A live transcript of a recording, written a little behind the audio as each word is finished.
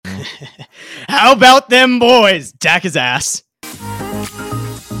How about them boys? Dak his ass.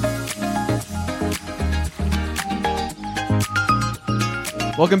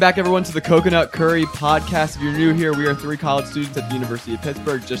 Welcome back, everyone, to the Coconut Curry Podcast. If you're new here, we are 3 college students at the University of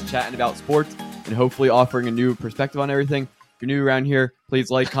Pittsburgh just chatting about sports and hopefully offering a new perspective on everything. If you're new around here,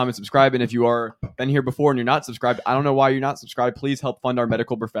 please like, comment, subscribe. And if you are been here before and you're not subscribed, I don't know why you're not subscribed. Please help fund our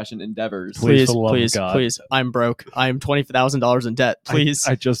medical profession endeavors. Please. I'm broke. I'm $20,000 in debt. Please.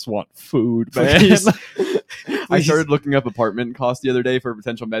 I just want food, man. Please. I started looking up apartment costs the other day for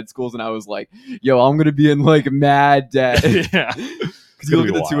potential med schools, and I was like, yo, I'm going to be in like mad debt. Yeah. Because you look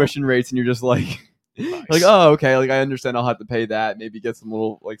at the tuition rates and you're just like, Nice. like, oh, okay, like I understand I'll have to pay that, maybe get some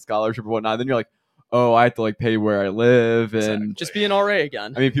little like scholarship or whatnot. Then you're like, oh, I have to like pay where I live, and Exactly. Just be an RA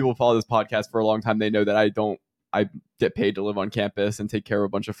again. I mean, people who follow this podcast for a long time, they know that I get paid to live on campus and take care of a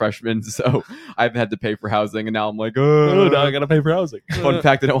bunch of freshmen, so I've had to pay for housing, and now I'm like, Oh, now I gotta pay for housing. Fun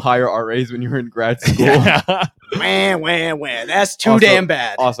fact, they don't hire RAs when you're in grad school. Yeah. Wah. That's too Also- damn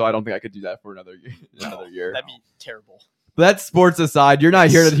bad. Also, I don't think I could do that for another year. That'd be terrible. But that's sports aside. You're not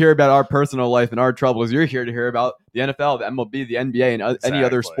here to hear about our personal life and our troubles. You're here to hear about the NFL, the MLB, the NBA, and any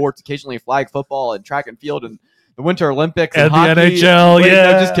other Exactly. sports, occasionally flag football and track and field and the Winter Olympics And the hockey. NHL, Wait,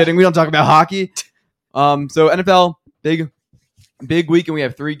 yeah. no, just kidding. We don't talk about hockey. So NFL, big week, and we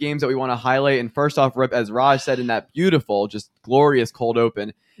have 3 games that we want to highlight. And first off, Rip, as Raj said in that beautiful, just glorious cold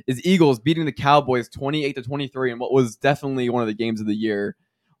open, is Eagles beating the Cowboys 28-23 in what was definitely one of the games of the year,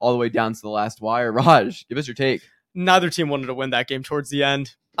 all the way down to the last wire. Raj, give us your take. Neither team wanted to win that game towards the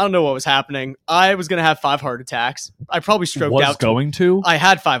end. I don't know what was happening. I was going to have 5 heart attacks. I probably stroked Was out. going to? I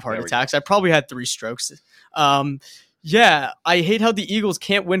had 5 heart There we attacks. I probably had 3 strokes. Yeah, I hate how the Eagles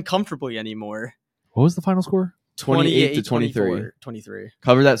can't win comfortably anymore. What was the final score? 28-23. 23.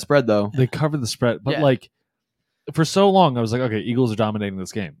 Cover that spread, though. They covered the spread, but Yeah. like for so long, I was like, okay, Eagles are dominating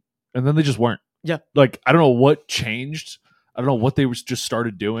this game, and then they just weren't. Yeah. Like I don't know what changed. I don't know what they just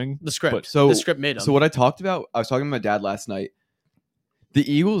started doing. The script. But- So the script made them. So what I talked about, I was talking to my dad last night. The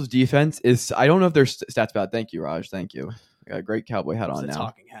Eagles' defense is, I don't know if there's stats about it. Thank you, Raj. Thank you. I got a great cowboy hat It's on a now.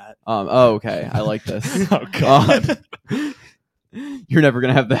 talking hat. Oh, okay. I like this. Oh god. You're never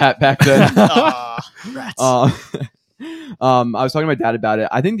gonna have the hat back then. Rats. I was talking to my dad about it.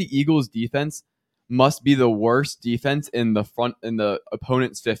 I think the Eagles' defense must be the worst defense in the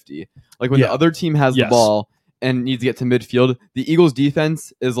opponent's 50. Like when Yeah. the other team has the Yes. ball and needs to get to midfield, the Eagles'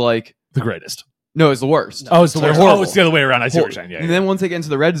 defense is like, The greatest. no, it's the worst. Oh, it's the They're worst. horrible. Oh, it's the other way around. I see what you're saying. Yeah. And then once they get into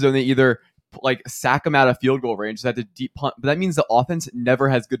the red zone, they either like sack them out of field goal range, so they have to deep punt. But that means the offense never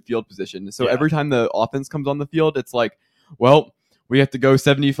has good field position. So Yeah. every time the offense comes on the field, it's like, well, we have to go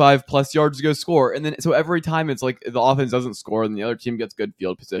 75 plus yards to go score. And then so every time it's like the offense doesn't score and the other team gets good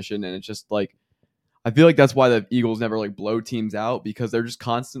field position. And it's just like, I feel like that's why the Eagles never like blow teams out, because they're just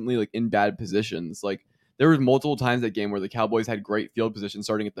constantly like in bad positions. Like there was multiple times that game where the Cowboys had great field position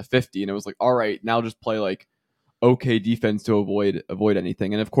starting at the 50, and it was like, all right, now just play like okay defense to avoid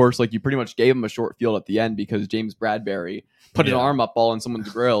anything. And of course, like you pretty much gave them a short field at the end because James Bradbury put an Yeah. arm up ball in someone's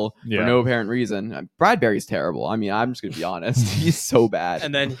grill Yeah. for no apparent reason. Bradbury's terrible. I mean, I'm just gonna be honest. He's so bad.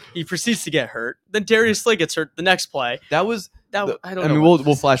 And then he proceeds to get hurt. Then Darius Slay gets hurt the next play. That was That the- I don't I know. mean, what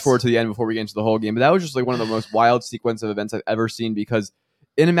we'll this flash is. forward to the end before we get into the whole game, but that was just like one of the most wild sequence of events I've ever seen, because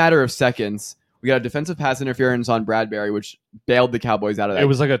in a matter of seconds, we got a defensive pass interference on Bradbury, which bailed the Cowboys out of that. It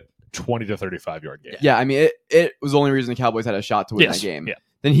was like a 20 to 35 yard game. Yeah, I mean, it was the only reason the Cowboys had a shot to win Yes. that game. Yeah.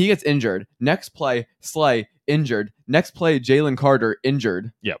 Then he gets injured. Next play, Slay injured. Next play, Jalen Carter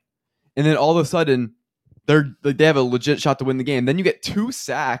injured. Yep. And then all of a sudden, they have a legit shot to win the game. Then you get 2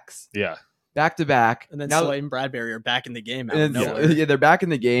 sacks Yeah. back to back. And then Now- Slay and Bradbury are back in the game out and of it's- nowhere. yeah, they're back in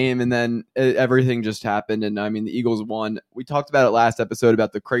the game, and then everything just happened. And I mean, the Eagles won. We talked about it last episode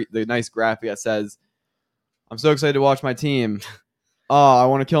about the nice graphic that says, "I'm so excited to watch my team. Oh, I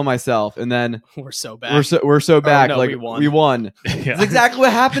want to kill myself." And then We're so bad. we're so back. no, like we won. we won. Yeah. It's exactly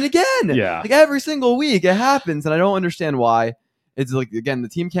what happened again. Yeah. Like every single week it happens, and I don't understand why. It's like, again, the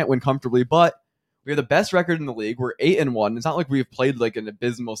team can't win comfortably, but we have the best record in the league. We're 8-1. It's not like we've played like an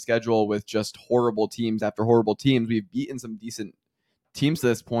abysmal schedule with just horrible teams after horrible teams. We've beaten some decent teams to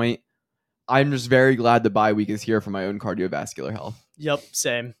this point. I'm just very glad the bye week is here for my own cardiovascular health. Yep,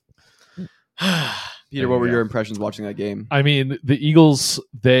 same. Peter, what were your impressions watching that game? I mean, the Eagles,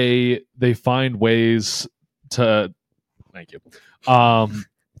 they find ways to. Thank you.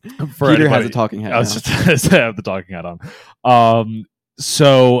 For Peter has anybody- a talking head. I was now. just I have the talking hat on.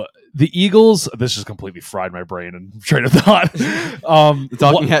 So the Eagles, this just completely fried my brain and train of thought. The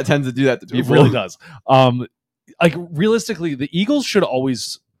talking hat tends to do that to It people. really does. Like realistically, the Eagles should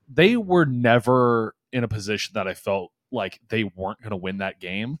always. They were never in a position that I felt like they weren't going to win that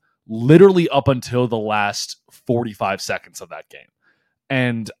game. literally up until the last 45 seconds of that game.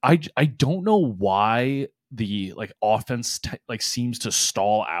 And I don't know why the like offense like seems to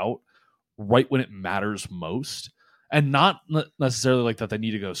stall out right when it matters most, and not necessarily like that they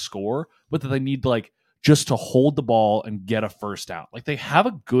need to go score, but that they need like just to hold the ball and get a first down. Like they have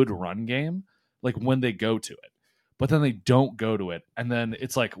a good run game like when they go to it, but then they don't go to it, and then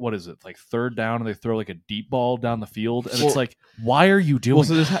it's like, what is it, like third down, and they throw like a deep ball down the field, and it's like, why are you doing Well,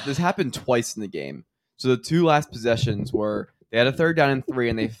 so this happened twice in the game. So the two last possessions were they had a third down and 3,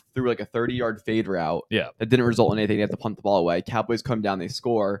 and they threw like a 30-yard fade route. Yeah. That didn't result in anything. They have to punt the ball away. Cowboys come down, they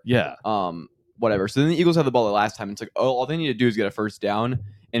score. Yeah. Whatever. So then the Eagles have the ball the last time. It's like, oh, all they need to do is get a first down,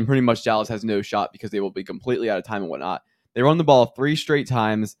 and pretty much Dallas has no shot because they will be completely out of time and whatnot. They run the ball 3 straight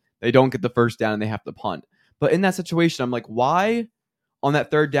times. They don't get the first down, and they have to punt. But in that situation, I'm like, why on that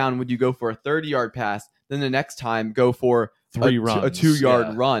third down would you go for a 30-yard pass, then the next time go for a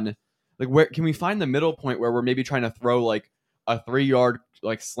 2-yard run? Like, where can we find the middle point where we're maybe trying to throw like a 3-yard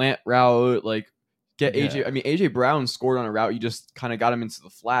like slant route, like get AJ? I mean, AJ Brown scored on a route. You just kind of got him into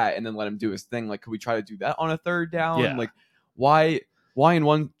the flat and then let him do his thing. Like, could we try to do that on a third down? Yeah. Like, why in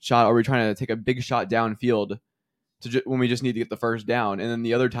one shot are we trying to take a big shot downfield when we just need to get the first down, and then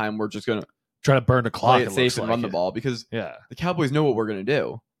the other time we're just gonna try to burn the clock, play it safe and run the ball because the Cowboys know what we're gonna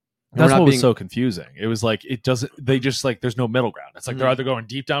do. That's what was so confusing. It was like it doesn't. They just like there's no middle ground. It's like they're either going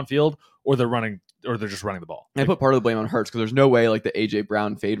deep downfield or they're running or they're just running the ball. And I put part of the blame on Hurts because there's no way like the AJ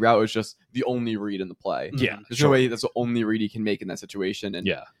Brown fade route was just the only read in the play. Yeah, there's no way that's the only read he can make in that situation. And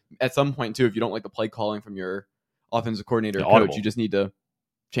yeah, at some point too, if you don't like the play calling from your offensive coordinator or coach, you just need to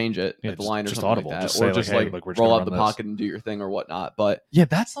change it at the line or something audible. like that, just or just like, like roll out the pocket and do your thing or whatnot. But yeah,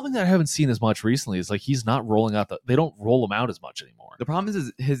 that's something that I haven't seen as much recently. Is like he's not rolling out they don't roll him out as much anymore. The problem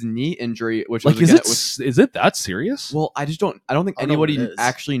is his knee injury, which like was, is it that serious? Well, I don't think anybody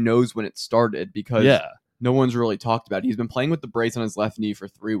actually knows when it started because no one's really talked about it. He's been playing with the brace on his left knee for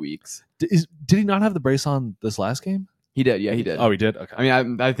 3 weeks. Did he not have the brace on this last game? He did, yeah, he did. Oh, he did. Okay. I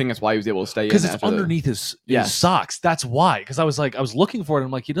mean, I think that's why he was able to stay in because it's underneath his socks. That's why. Because I was looking for it. And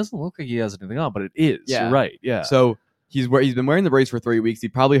I'm like, he doesn't look like he has anything on, but it is. Yeah. You're right. Yeah. So he's been wearing the brace for 3 weeks. He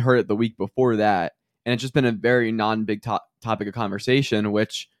probably heard it the week before that, and it's just been a very non-big topic of conversation.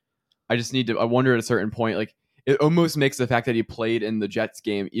 Which I wonder at a certain point, like it almost makes the fact that he played in the Jets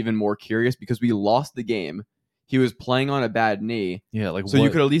game even more curious because we lost the game. He was playing on a bad knee. Yeah. Like so you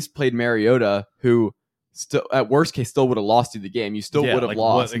could at least played Mariota, who. Still, at worst case, still would have lost you the game. You still would have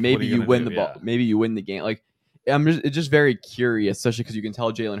lost. Maybe you win the ball. Maybe you win the game. Like it's just very curious, especially because you can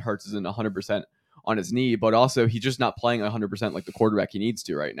tell Jalen Hurts isn't 100% on his knee, but also he's just not playing 100% like the quarterback he needs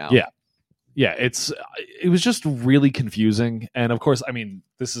to right now. Yeah. It was just really confusing, and of course, I mean,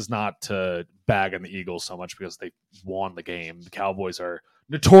 this is not to bag on the Eagles so much because they won the game. The Cowboys are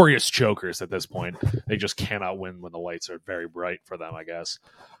notorious chokers at this point. They just cannot win when the lights are very bright for them, I guess.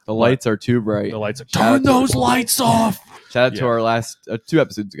 The lights are too bright. The lights are turn those lights off. Shout out to our last 2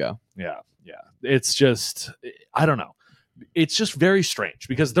 episodes ago. Yeah. It's just, I don't know. It's just very strange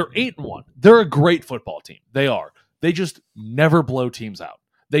because they're 8-1. They're a great football team. They are. They just never blow teams out.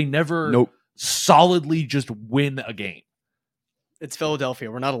 They never solidly just win a game. It's Philadelphia.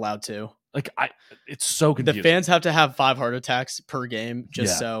 We're not allowed to. Like it's so confusing. The fans have to have 5 heart attacks per game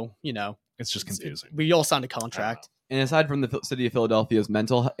just so, it's just confusing. We all signed a contract. And aside from the city of Philadelphia's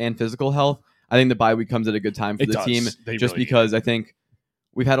mental and physical health, I think the bye week comes at a good time for the team. Just because I think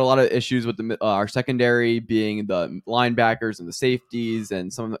we've had a lot of issues with our secondary being the linebackers and the safeties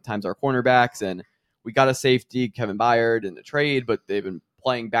and sometimes our cornerbacks. And we got a safety, Kevin Byard, in the trade, but they've been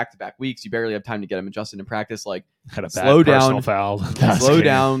playing back-to-back weeks. You barely have time to get them adjusted in practice. Like, had a slow bad down, foul. Slow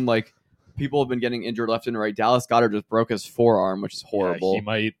down. Like, people have been getting injured left and right. Dallas Goedert just broke his forearm, which is horrible.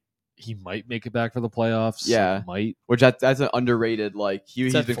 Yeah, he might make it back for the playoffs. Yeah, he might. Which that's an underrated. Like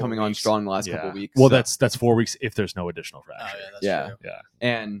he's been coming on strong the last couple of weeks. Well, so. that's 4 weeks if there's no additional fracture. Oh, yeah, that's true.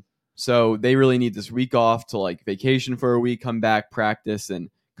 And so they really need this week off to like vacation for a week, come back, practice,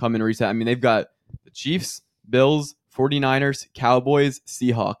 and come and reset. I mean, they've got the Chiefs, Bills, 49ers, Cowboys,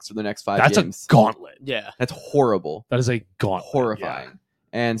 Seahawks for the next 5 games. That's a gauntlet. Yeah, that's horrible. That is a gauntlet. Horrifying. Yeah.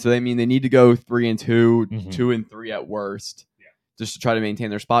 And so they need to go 3-2, 2-3 at worst. Just to try to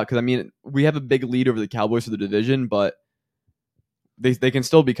maintain their spot. Because, I mean, we have a big lead over the Cowboys for the division, but they can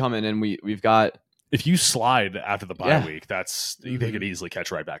still be coming, and we've got... If you slide after the bye week, they could easily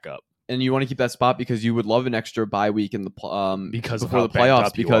catch right back up. And you want to keep that spot because you would love an extra bye week in the because before of the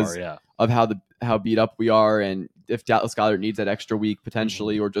playoffs because of how beat up we are, and if Dallas Goedert needs that extra week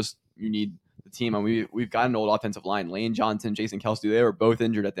potentially, or just you need the team. And we've got an old offensive line. Lane Johnson, Jason Kelsey, they were both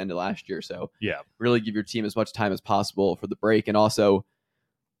injured at the end of last year. So really give your team as much time as possible for the break. And also,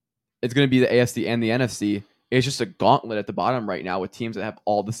 it's going to be the AFC and the NFC. It's just a gauntlet at the bottom right now with teams that have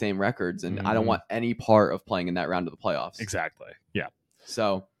all the same records, and I don't want any part of playing in that round of the playoffs. Exactly. Yeah.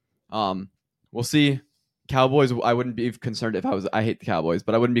 So, we'll see. Cowboys, I wouldn't be concerned if I hate the Cowboys,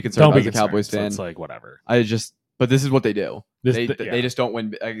 but I wouldn't be concerned if I was a Cowboys fan. It's like whatever. But this is what they do. They yeah. just don't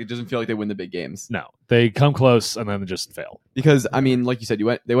win. It doesn't feel like they win the big games. No, they come close and then they just fail. Because I mean, like you said,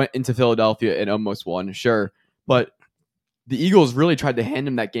 they went into Philadelphia and almost won, sure, but the Eagles really tried to hand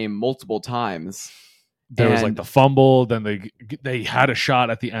them that game multiple times. There was like the fumble, then they had a shot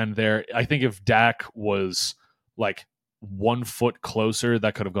at the end there. I think if Dak was like 1 foot closer,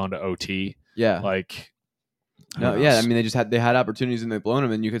 that could have gone to OT. Yeah. Like, no, yeah. I mean, they had opportunities and they blown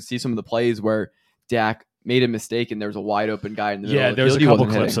them, and you could see some of the plays where Dak made a mistake and there was a wide open guy in the middle. Yeah, of the there was a field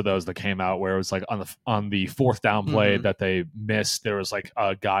couple clips of those that came out where it was like on the fourth down play that they missed. There was like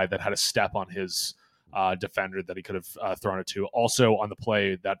a guy that had a step on his defender that he could have thrown it to. Also on the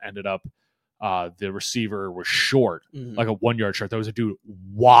play that ended up. The receiver was short, like a 1 yard short. There was a dude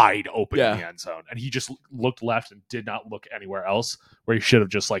wide open in the end zone, and he just looked left and did not look anywhere else. Where he should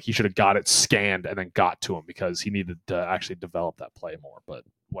have got it scanned and then got to him because he needed to actually develop that play more. But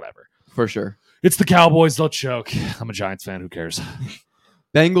whatever, for sure. It's the Cowboys. They'll choke. I'm a Giants fan. Who cares?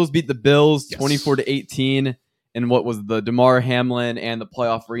 Bengals beat the Bills 24-18 in what was the Damar Hamlin and the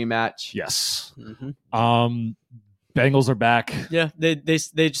playoff rematch. Yes. Bengals are back. Yeah, they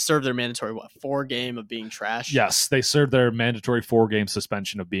just served their mandatory 4-game of being trash. Yes, they served their mandatory 4-game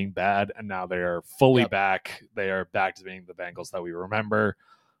suspension of being bad, and now they are fully back. They are back to being the Bengals that we remember.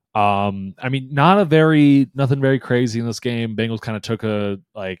 I mean, nothing very crazy in this game. Bengals kind of took a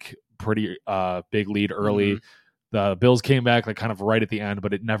pretty big lead early. The Bills came back kind of right at the end,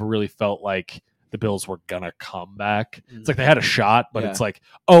 but it never really felt like the Bills were gonna come back. It's like they had a shot, but it's like,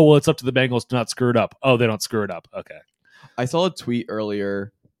 oh well, it's up to the Bengals to not screw it up. Oh, they don't screw it up. Okay. I saw a tweet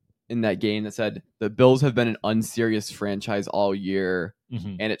earlier in that game that said the Bills have been an unserious franchise all year,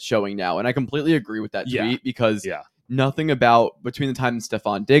 and it's showing now. And I completely agree with that tweet because nothing about between the time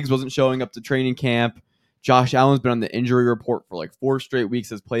Stephon Diggs wasn't showing up to training camp, Josh Allen's been on the injury report for 4 straight weeks,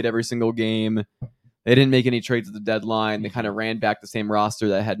 has played every single game. They didn't make any trades at the deadline. They kind of ran back the same roster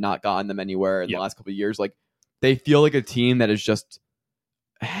that had not gotten them anywhere in the last couple of years. They feel like a team that is just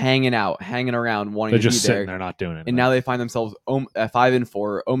hanging around, wanting to be there. They're just sitting there, not doing it. And now they find themselves at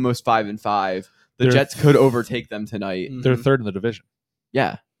 5-4, almost 5-5. The Jets could overtake them tonight. They're third in the division.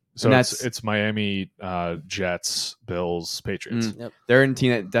 Yeah. So it's Miami, Jets, Bills, Patriots. They're in a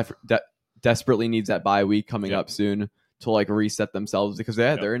team that desperately needs that bye week coming up soon to reset themselves because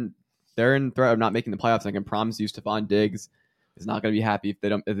they're in threat of not making the playoffs. I can promise you, Stephon Diggs is not going to be happy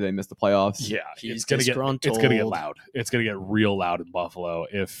if they miss the playoffs. Yeah, it's going to get loud. It's going to get real loud in Buffalo.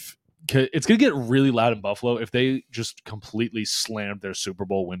 It's going to get really loud in Buffalo if they just completely slammed their Super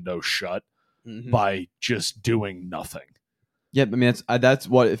Bowl window shut by just doing nothing. Yeah, I mean that's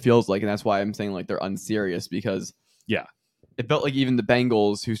what it feels like, and that's why I'm saying they're unserious because it felt like even the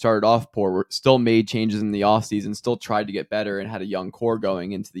Bengals, who started off poor, still made changes in the offseason, still tried to get better, and had a young core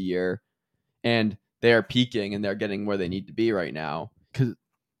going into the year. And they are peaking, and they're getting where they need to be right now.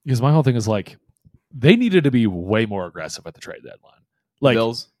 Because my whole thing is they needed to be way more aggressive at the trade deadline.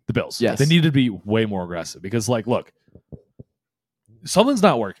 The Bills. Yes. They needed to be way more aggressive because, look, something's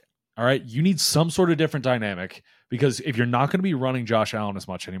not working. All right? You need some sort of different dynamic because if you're not going to be running Josh Allen as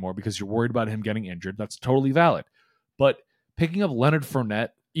much anymore because you're worried about him getting injured, that's totally valid. But picking up Leonard Fournette,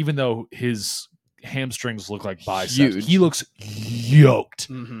 even though his hamstrings look like biceps, he looks yoked.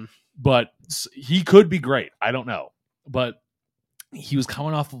 But he could be great. I don't know. But he was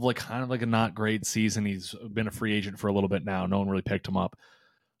coming off of kind of a not great season. He's been a free agent for a little bit now. No one really picked him up.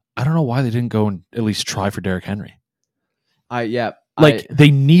 I don't know why they didn't go and at least try for Derrick Henry.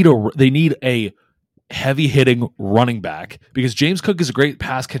 They need a heavy hitting running back because James Cook is a great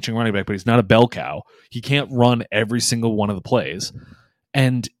pass catching running back, but he's not a bell cow. He can't run every single one of the plays.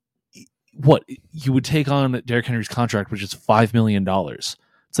 And what you would take on Derrick Henry's contract, which is $5 million. It's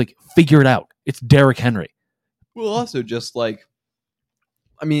figure it out. It's Derrick Henry. Well, also just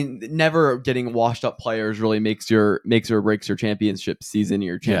never getting washed up players really makes or breaks your championship season,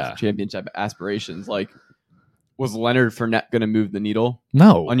 your championship aspirations. Was Leonard Fournette going to move the needle?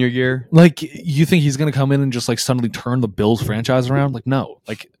 No. On your year? You think he's going to come in and just suddenly turn the Bills franchise around? No.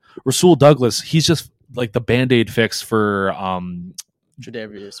 Rasul Douglas, he's just the Band-Aid fix for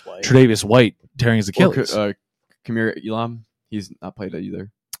Tre'Davious White tearing his Achilles. Kamir Elam, he's not played it either.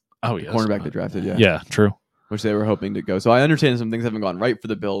 Oh, yeah. Cornerback they drafted, Yeah, true. Which they were hoping to go. So I understand some things haven't gone right for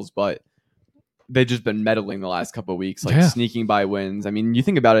the Bills, but they've just been meddling the last couple of weeks, sneaking by wins. I mean, you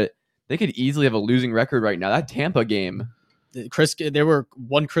think about it, they could easily have a losing record right now. That Tampa game, They were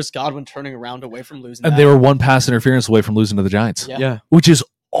one Chris Godwin turning around away from losing, And that. they were one pass interference away from losing to the Giants, Yeah. which is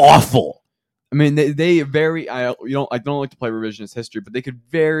awful. I mean, they very. I don't like to play revisionist history, but they could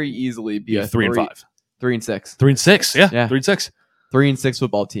very easily be a 3-5, 3-6, 3-6, yeah, 3-6. 3-6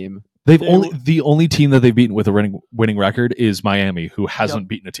 football team. The only team that they've beaten with a winning record is Miami, who hasn't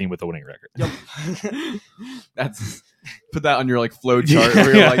beaten a team with a winning record. Yep. That's put that on your like flow chart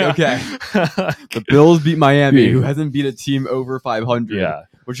where you're like, okay, the Bills beat Miami, who hasn't beat a team over 500. Yeah,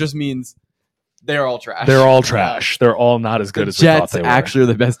 which just means they're all trash. they're all trash. They're all not as good as we thought Jets they were. actually are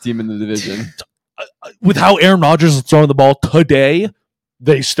the best team in the division. With how Aaron Rodgers is throwing the ball today,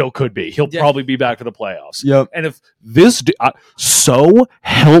 they still could be. He'll probably be back for the playoffs. Yep. And if this, so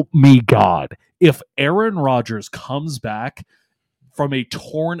help me God, if Aaron Rodgers comes back from a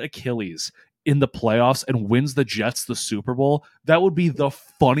torn Achilles in the playoffs and wins the Jets the Super Bowl, that would be the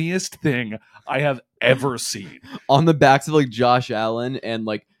funniest thing I have ever seen. On the backs of like Josh Allen and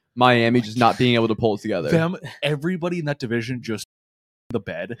like Miami just not being able to pull it together. Everybody in that division just the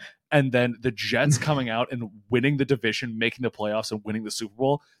bed, and then the Jets coming out and winning the division, making the playoffs, and winning the Super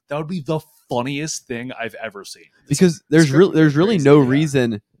Bowl. That would be the funniest thing I've ever seen. Because there's really no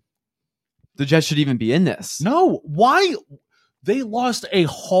reason the Jets should even be in this. No, why? They lost a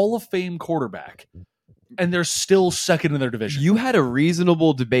Hall of Fame quarterback, and they're still second in their division. You had a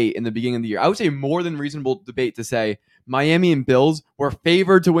reasonable debate in the beginning of the year. I would say more than reasonable debate to say Miami and Bills were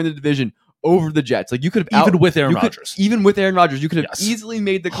favored to win the division over the Jets. Like you could have even with Aaron Rodgers. Even with Aaron Rodgers, you could have easily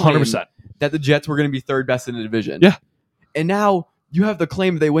made the claim 100%. that the Jets were going to be third best in the division. Yeah. And now you have the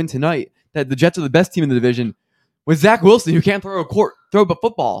claim if they win tonight that the Jets are the best team in the division with Zach Wilson, who can't throw a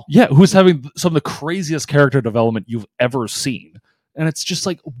football. Yeah, who's having some of the craziest character development you've ever seen. And it's just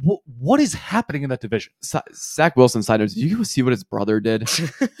like, what is happening in that division? Zach Wilson, side note, did you see what his brother did?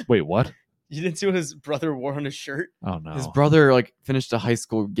 Wait, what? You didn't see what his brother wore on his shirt? Oh, no. His brother like finished a high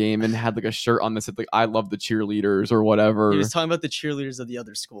school game and had like a shirt on that said like "I love the cheerleaders" or whatever. He was talking about the cheerleaders of the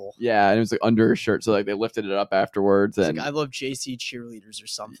other school. Yeah, and it was like under his shirt, so like they lifted it up afterwards. It's And like, I love JC cheerleaders or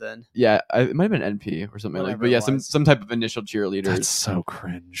something. yeah, it might have been NP or something like. Whatever But yeah, it was. some type of initial cheerleaders. That's so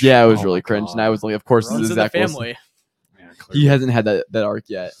cringe. Yeah, it was Oh really my cringe, God. and I was like, of course, this Runs is in the Zach Wilson. family. Yeah, He clearly. hasn't had that arc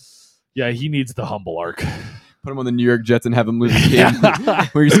yet. Yeah, he needs the humble arc. Put him on the New York Jets and have him lose the game Yeah.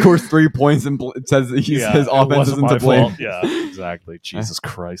 where he scores 3 points and says that his it offense wasn't isn't my to blame. fault. Yeah, exactly. Jesus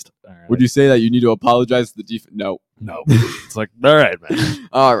Christ. All right. Would you say that you need to apologize to the defense? No. No. It's like, all right, man.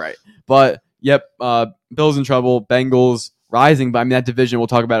 All right. But, yep, Bills in trouble. Bengals rising. But, I mean, that division we'll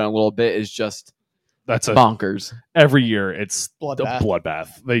talk about in a little bit is just That's bonkers. every year it's Bloodbath. a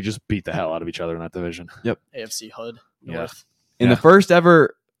bloodbath. They just beat the hell out of each other in that division. AFC HUD. Yeah. North. In the first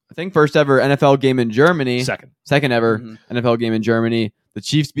ever NFL game in Germany, Second. ever Mhm. NFL game in Germany, the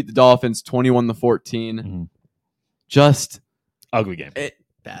Chiefs beat the Dolphins 21-14. Mhm. Just Ugly game.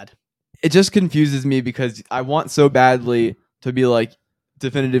 Bad. it just confuses me because I want so badly to be like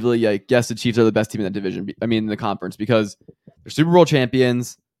definitively like, yes, the Chiefs are the best team in that division. I mean, in the conference, because they're Super Bowl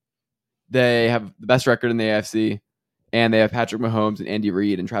champions. They have the best record in the AFC, and they have Patrick Mahomes and Andy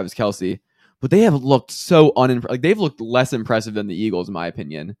Reid and Travis Kelce. But they have looked so they've looked less impressive than the Eagles, in my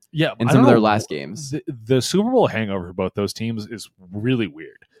opinion, Yeah. in I some of don't their know. last games. The Super Bowl hangover for both those teams is really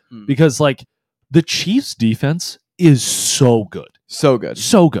weird Hmm. because, like, the Chiefs' defense is so good. So good.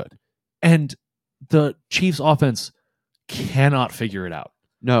 So good. And the Chiefs' offense cannot figure it out.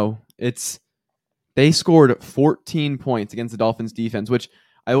 No, they scored 14 points against the Dolphins defense, which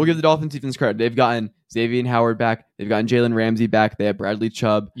I will give the Dolphins defense credit. They've gotten Xavier Howard back. They've gotten Jalen Ramsey back. They have Bradley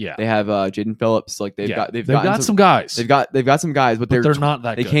Chubb. Yeah. They have Jaden Phillips. Like they've got some guys. They've got some guys, but they're not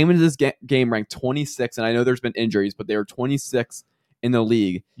that They good. came into this game ranked 26, and I know there's been injuries, but they were 26 in the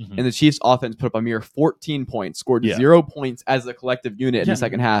league. Mhm. And the Chiefs offense put up a mere 14 points, scored Yeah. 0 points as a collective unit in Yeah. the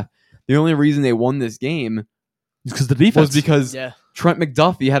second half. The only reason they won this game because the defense was because Yeah. Trent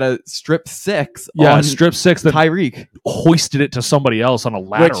McDuffie had a strip 6 yeah, on strip six that Tyreek. hoisted it to somebody else on a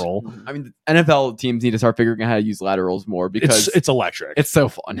lateral. I mean, NFL teams need to start figuring out how to use laterals more because It's electric. it's so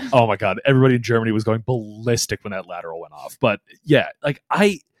fun. Oh my god, everybody in Germany was going ballistic when that lateral went off. But yeah, like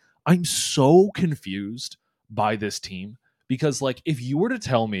I'm so confused by this team because, like, if you were to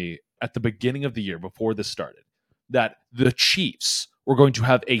tell me at the beginning of the year before this started that the Chiefs were going to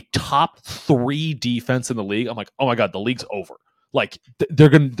have a top 3 defense in the league, I'm like, oh my god, the league's over. Like they're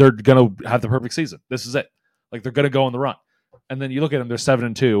gonna have the perfect season. This is it. Like they're gonna go on the run. And then you look at them, they're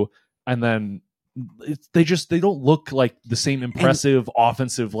 7-2, and then they don't look like the same impressive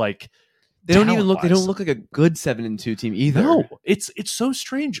offensive like. They don't even look. They talent-wise. don't look like a good 7-2 team either. No, it's so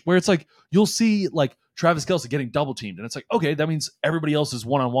strange where it's like you'll see like Travis Kelce getting double teamed, and it's like, okay, that means everybody else is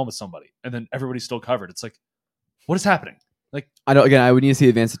one-on-one with somebody, and then everybody's still covered. It's like, what is happening? I don't. Again, I would need to see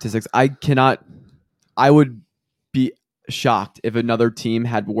advanced statistics. I would be shocked if another team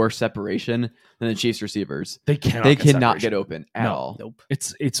had worse separation than the Chiefs receivers. They cannot. They get cannot separation. get open at all. Nope.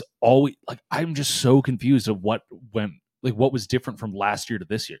 It's always like I'm just so confused of what was different from last year to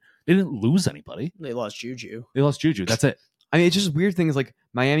this year. They didn't lose anybody. They lost Juju. They lost Juju. That's it. I mean, it's just weird things like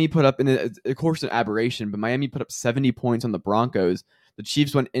Miami put up, of course, an aberration, but Miami put up 70 points on the Broncos. The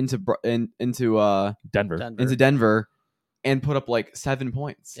Chiefs went into Denver and put up like 7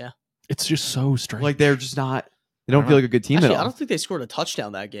 points. Yeah. It's just so strange. Like they're just not. They don't feel like a good team Actually, at all. I don't think they scored a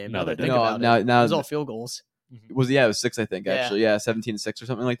touchdown that game. No, Now that I they think didn't. about No, it. no, It was all field goals. It was 6, I think. Yeah. Actually, 17-6 or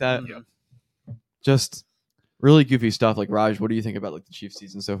something like that. Mhm. Just really goofy stuff. Like Raj, what do you think about like the Chiefs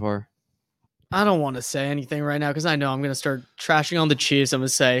season so far? I don't want to say anything right now because I know I'm going to start trashing on the Chiefs. I'm going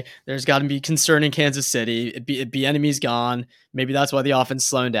to say there's got to be concern in Kansas City. It'd be enemies gone. Maybe that's why the offense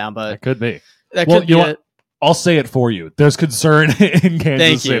slowing down, but that could be. that Well, could be you know it. I'll say it for you. There's concern in Kansas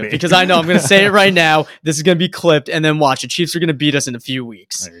Thank City. you, because I know I'm going to say it right now. This is going to be clipped, and then watch. The Chiefs are going to beat us in a few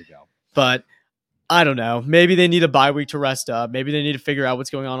weeks. There you go. But I don't know. Maybe they need a bye week to rest up. Maybe they need to figure out what's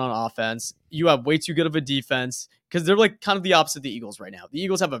going on offense. You have way too good of a defense because they're like kind of the opposite of the Eagles right now. The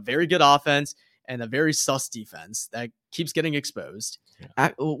Eagles have a very good offense and a very sus defense that keeps getting exposed.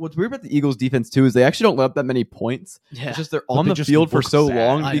 What's weird about the Eagles defense too is they actually don't let up that many points. Yeah. It's just they're But on they the just field for look so sad.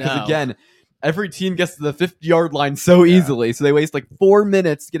 long I because know. again, every team gets to the 50-yard line so Yeah. easily. So they waste like 4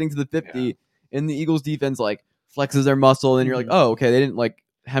 minutes getting to the 50, and the Eagles defense like flexes their muscle, and you're like, oh, okay, they didn't like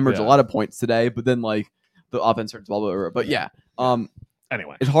hemorrhage a Yeah. lot of points today, but then like the offense turns blah blah blah. But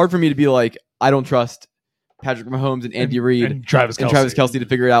Anyway, it's hard for me to be like I don't trust Patrick Mahomes and Andy Reid and Travis Kelce. and Travis Kelce to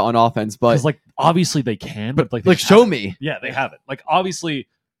figure it out on offense, but Because like obviously they can, but like they show haven't. me. Yeah, they haven't. Like obviously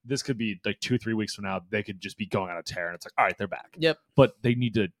this could be like 2-3 weeks from now. They could just be going on a tear, and it's like, all right, they're back. Yep. But they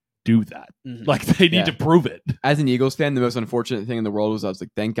need to do that. Mhm. Like they need Yeah. to prove it. As an Eagles fan, the most unfortunate thing in the world was I was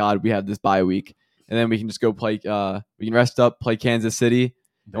like, thank God we have this bye week, and then we can just go play. We can rest up, play Kansas City,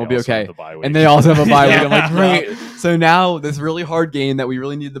 They we'll be also okay. have the bye week. and they also have a bye week. I'm like, Yeah. great. So now this really hard game that we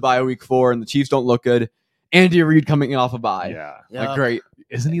really need the bye week for, and the Chiefs don't look good. Andy Reid coming off a bye, Yeah. Yep. like great.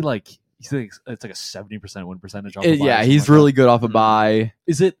 Isn't he like? He's like it's like a 70% win percentage. Off the bye or Yeah, something he's like really that. good off a Mhm. bye.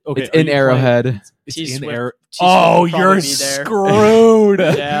 Is it okay? It's are in you Arrowhead. playing- It's T in Swift- Arrow. T Swift Oh, will probably you're be there. screwed.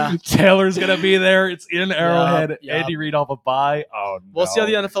 Yeah. Taylor's gonna be there. It's in Arrowhead. Yup. Andy Reid off a bye. Oh no. We'll see how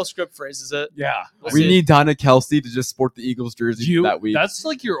the NFL script phrases it. Yeah. We'll We see. need Donna Kelsey to just sport the Eagles jersey that week. That's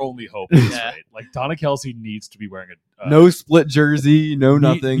like your only hope. At this Yeah. rate. Like Donna Kelsey needs to be wearing a No split jersey, no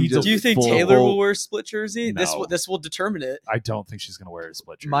nothing. needs a- just Do you think full- Taylor will wear a split jersey? No. This will determine it. I don't think she's gonna wear a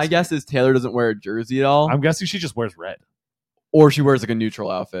split jersey. My guess is Taylor doesn't wear a jersey at all, I'm guessing she just wears red. or she wears like a neutral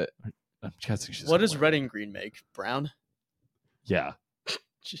outfit. I'm guessing she's. What gonna does wear red and green make? Brown? Yeah,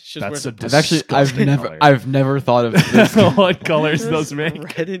 She just that's wears a I've disgusting I've never thought of this. color. What colors those make?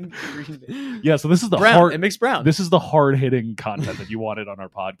 Red and green. Make? Yeah, so this is the Brown. hard. It makes brown. This is the hard hitting content that you wanted on our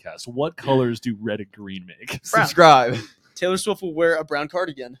podcast. What colors do red and green make? Brown. Subscribe. Taylor Swift will wear a brown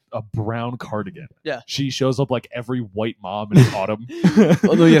cardigan. A brown cardigan. Yeah. She shows up like every white mom in autumn.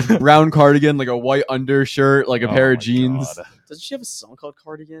 Although yes, brown cardigan, like a white undershirt, like a Oh pair of my jeans. God. Doesn't she have a song called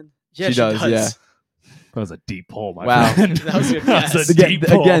Cardigan? She does, yeah. That was a deep pull, my Wow. friend. That was a good That was guess. a Again, deep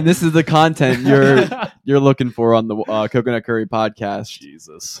pull. again, this is the content you're looking for on the Coconut Curry podcast.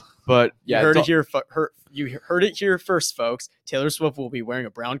 Jesus. But yeah, you heard it's it here. You heard it here first, folks. Taylor Swift will be wearing a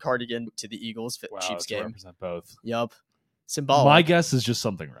brown cardigan to the Eagles Wow, Chiefs to game. represent both. Yup, symbolic. My guess is just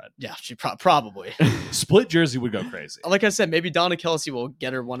something red. Yeah, she probably. Split jersey would go crazy. Like I said, maybe Donna Kelsey will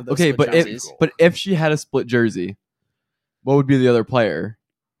get her one of those. okay, split but if jerseys. she had a split jersey, what would be the other player?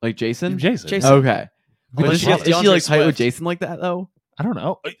 Like Jason? Jason. Jason. Okay. But But is she she, has is she DeAndre like tight with Swift. Jason like that though? I don't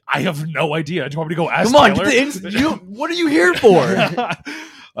know. I have no idea. Do you want me to go ask Come on, Taylor? get the what are you here for?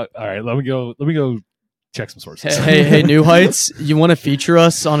 All right, let me go check some sources. hey, New Heights, you want to feature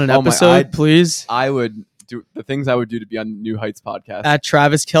us on an Oh my- episode, please? I would do the things I would do to be on New Heights podcast. At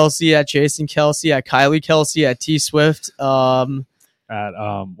Travis Kelsey, at Jason Kelsey, at Kylie Kelsey, at T Swift. At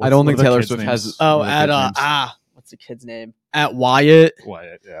I don't think Taylor Swift has. Oh, one of the at kids' names. what's the kid's name? At Wyatt.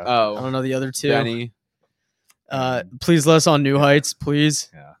 Wyatt, yeah. Oh, I don't know the other two. Benny. Please let us on New Heights, please.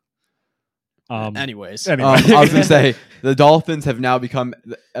 Anyways, Anyway. I was gonna say the Dolphins have now become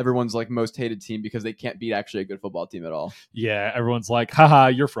everyone's like most hated team because they can't beat actually a good football team at all. Yeah, everyone's like, haha,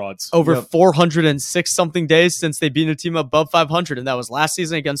 you're frauds. over Yep. 406 something days since they beat a team above 500, and that was last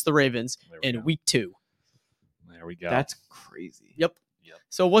season against the Ravens There we in go. week 2. There we go. That's crazy. Yep.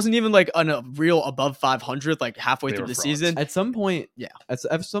 So it wasn't even like a real above 500 like halfway They through were the frauds. season. At some point, Yeah. At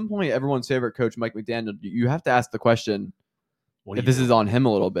some point, everyone's favorite coach, Mike McDaniel, you have to ask the question What do if you this do? is on him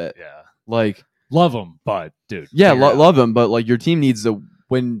a little bit. Yeah. Like, Love him, but dude. Yeah, figure it out. love him, but like your team needs to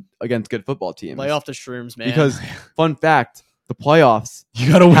win against good football teams. Lay off the shrooms, man. Because fun fact, the playoffs You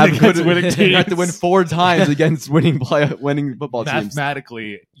got to win have against winning teams. you have to win 4 times against winning football teams.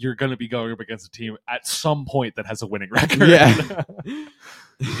 Mathematically, you're going to be going up against a team at some point that has a winning record. Yeah.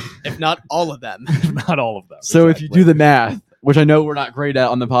 if not all of them. Not all of them. So if you do the math, which I know we're not great at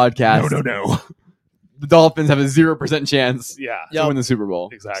on the podcast, No. the Dolphins have a 0% chance Yeah. to win the Super Bowl.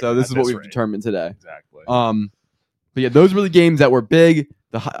 Exactly. So this At is what this we've rate. determined today. Exactly. But yeah, those were the games that were big,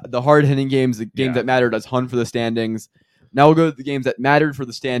 the hard hitting games, the games Yeah. that mattered a ton for the standings. Now we'll go to the games that mattered for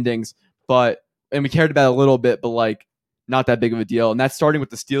the standings, and we cared about it a little bit, but like not that big of a deal. And that's starting with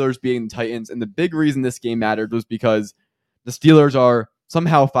the Steelers beating the Titans. And the big reason this game mattered was because the Steelers are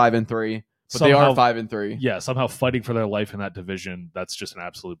somehow 5-3, but they are 5-3. Yeah, somehow fighting for their life in that division. That's just an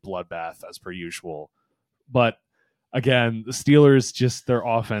absolute bloodbath as per usual. But again, the Steelers, just their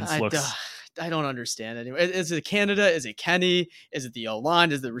offense looks. I don't understand anymore. Is it Canada? Is it Kenny? Is it the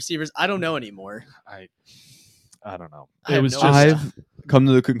O-line? Is it the receivers? I don't know anymore. I don't know. I It have was no just idea. I've come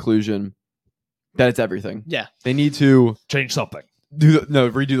to the conclusion that it's everything. Yeah. They need to change something.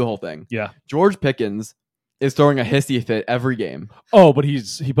 redo the whole thing. Yeah. George Pickens is throwing a hissy fit every game. Oh, but he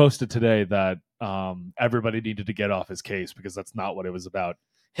posted today that everybody needed to get off his case because that's not what it was about.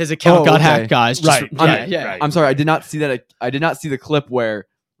 His account got okay. hacked, guys. Just, Right, yeah. I'm sorry, I did not see that. I did not see the clip where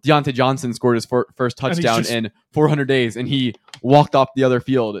Deontay Johnson scored his first touchdown in 400 days, and he walked off the other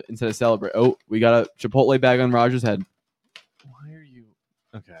field instead of celebrate. Oh, we got a Chipotle bag on Rogers' head. Why are you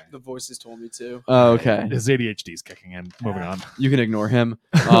okay? The voices told me to. Oh, okay. His ADHD is kicking in. Moving on. You can ignore him.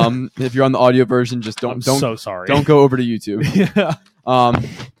 If you're on the audio version, just I'm don't so sorry. don't go over to YouTube. Yeah.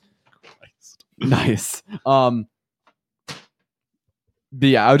 Nice. But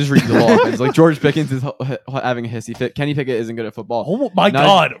yeah, I would just read the whole offense. Like George Pickens is having a hissy fit. Kenny Pickett isn't good at football. Oh my Not-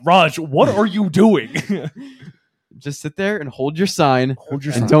 God, Raj, what are you doing? Just sit there and hold your sign Hold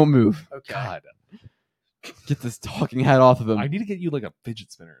your and sign. don't move. Okay. God, Get this talking hat off of him. I need to get you like a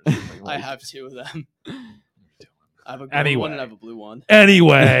fidget spinner. Or something. I Like, have 2 of them. I have a green Anyway. one and I have a blue one.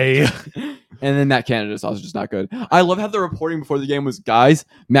 Anyway, And then Matt Canada's also just not good. I love how the reporting before the game was, guys,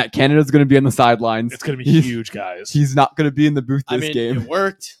 Matt Canada's going to be on the sidelines. it's gonna be He's- huge, guys. He's not going to be in the booth I this mean, game. it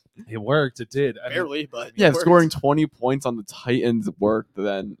worked. It worked. It did. I mean, Barely, but it Yeah, if worked. scoring 20 points on the Titans worked,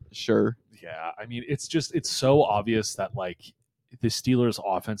 then sure. yeah, I mean, it's so obvious that like the Steelers'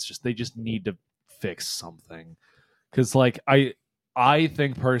 offense they just need to fix something because like I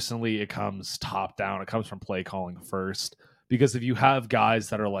think personally it comes top down. It comes from play calling first. Because if you have guys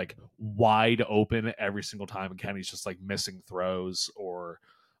that are like wide open every single time and Kenny's just like missing throws or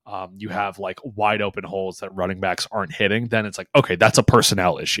you have like wide open holes that running backs aren't hitting, then it's like, okay, that's a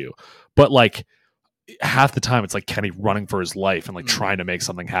personnel issue. But like half the time it's like Kenny running for his life and like trying to make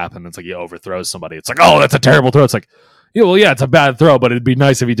something happen. It's like he overthrows somebody. It's like, oh, that's a terrible throw. It's like, yeah, well, yeah, it's a bad throw, but it'd be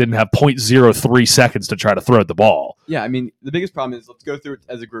nice if he didn't have 0.03 seconds to try to throw the ball. Yeah, I mean, the biggest problem is, let's go through it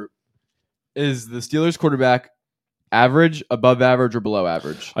as a group. Is the Steelers quarterback average, above average, or below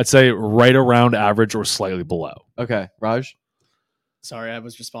average? I'd say right around average or slightly below. Okay, Raj? Sorry, I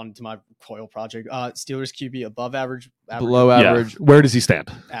was responding to my Coil project. Steelers QB above average, Below average. Yeah. Where does he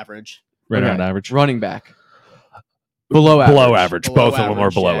stand? average. Right Okay. around average. Running back. Below average. Below average. Below Both of them are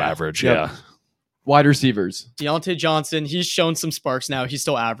average, below yeah. average. Yep. Yeah. Wide receivers. Deontay Johnson, he's shown some sparks now. He's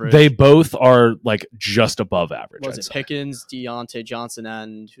still average. They both are like just above average. was I'd it say. Pickens, Deontay Johnson,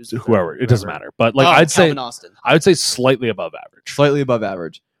 and who's the third? Whoever. It doesn't matter. But like Oh, I'd say Calvin Austin. slightly above average. Slightly above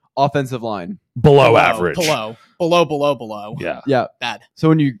average. Offensive line. Below average. Below. Yeah. Yeah. Bad. So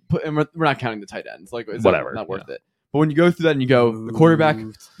when you put, and we're not counting the tight ends. Like, it's Whatever, not worth it. But when you go through that and you go, the quarterback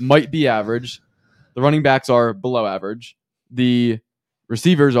Ooh. might be average. The running backs are below average. The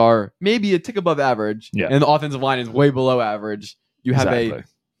receivers are maybe a tick above average. Yeah. And the offensive line is way below average. You have a Exactly.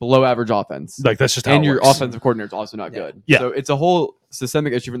 below average offense. Like that's just how And it your works. offensive coordinator is also not Yeah. good. Yeah. So it's a whole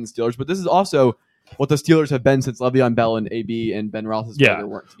systemic issue for the Steelers. But this is also what the Steelers have been since Le'Veon Bell and AB and Ben Roethlisberger Yeah.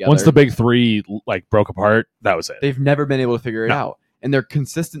 weren't together. Once the big three like broke apart, that was it. They've never been able to figure it No. out. And they're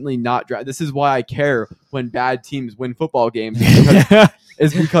consistently not This is why I care when bad teams win football games.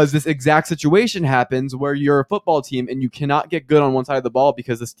 Because this exact situation happens where you're a football team and you cannot get good on one side of the ball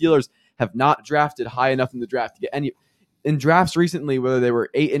because the Steelers have not drafted high enough in the draft to get any. In drafts recently, whether they were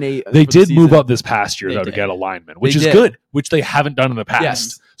 8-8, They for the did move season, up this past year They though to did. get a lineman, which They is did. good, which they haven't done in the past.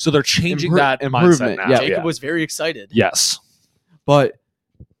 Yes. So they're changing that improvement, mindset now. yeah. Jacob was very excited. Yes. But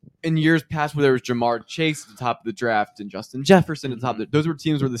in years past, where there was Jamar Chase at the top of the draft and Justin Jefferson at the top, those were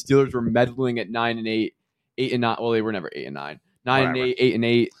teams where the Steelers were meddling at 9-8, 8-9. Well, they were never 8-9, 9-8,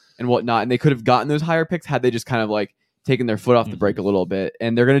 8-8, and whatnot. And they could have gotten those higher picks had they just kind of like taken their foot off the brake a little bit,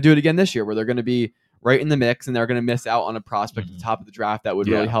 and they're going to do it again this year, where they're going to be right in the mix, and they're going to miss out on a prospect at the top of the draft that would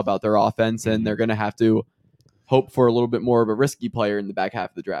really help out their offense, and they're going to have to hope for a little bit more of a risky player in the back half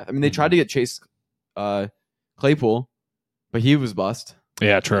of the draft. I mean, they tried to get Chase Claypool, but he was bust.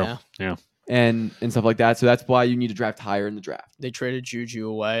 Yeah, true. Yeah. And stuff like that. So that's why you need to draft higher in the draft. They traded Juju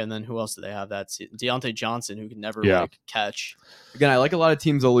away, and then who else do they have? That's Deontay Johnson, who can never catch. Again, I like a lot of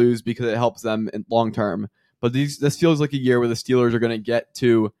teams to lose because it helps them in long term. But this feels like a year where the Steelers are going to get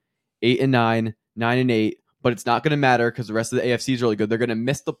to 8-9, 9-8, but it's not going to matter because the rest of the AFC is really good. They're going to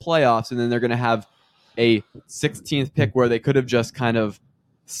miss the playoffs, and then they're going to have a 16th pick where they could have just kind of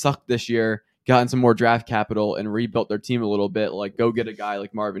sucked this year, gotten some more draft capital, and rebuilt their team a little bit. Like, go get a guy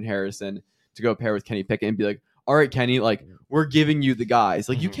like Marvin Harrison to go pair with Kenny Pickett and be like, all right, Kenny, like, we're giving you the guys.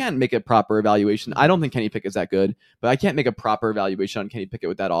 Like, you can't make a proper evaluation. I don't think Kenny Pickett's that good, but I can't make a proper evaluation on Kenny Pickett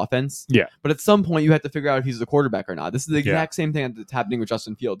with that offense. Yeah. But at some point, you have to figure out if he's the quarterback or not. This is the exact same thing that's happening with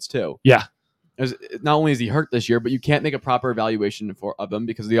Justin Fields, too. Yeah. Not only is he hurt this year, but you can't make a proper evaluation of him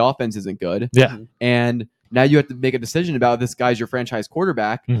because the offense isn't good. Yeah. And now you have to make a decision about if this guy's your franchise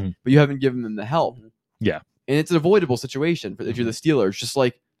quarterback, but you haven't given him the help. Yeah. And it's an avoidable situation if you're the Steelers. Just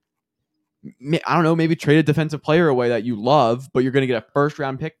like, I don't know, maybe trade a defensive player away that you love, but you're going to get a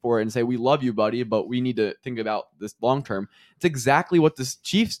first-round pick for it and say, we love you, buddy, but we need to think about this long-term. It's exactly what the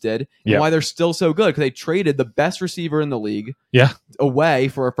Chiefs did and why they're still so good, because they traded the best receiver in the league away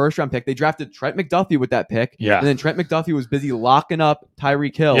for a first-round pick. They drafted Trent McDuffie with that pick, and then Trent McDuffie was busy locking up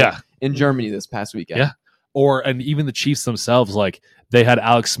Tyreek Hill in Germany this past weekend. Yeah. And even the Chiefs themselves, like, they had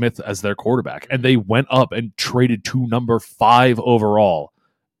Alex Smith as their quarterback, and they went up and traded to number 5 overall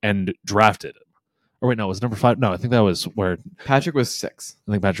and drafted him. Or wait, no, it was number 5. No, I think that was where Patrick was 6.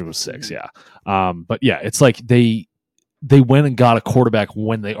 I think Patrick was 6. Yeah. But yeah, it's like they went and got a quarterback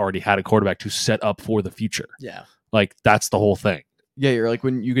when they already had a quarterback to set up for the future. Yeah. Like, that's the whole thing. Yeah, you're like,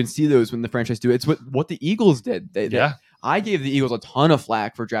 when you can see those when the franchise do it. It's what the Eagles did. I gave the Eagles a ton of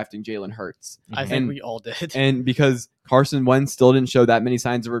flack for drafting Jalen Hurts. I think we all did. And because Carson Wentz still didn't show that many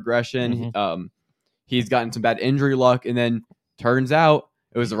signs of regression. He's gotten some bad injury luck, and then turns out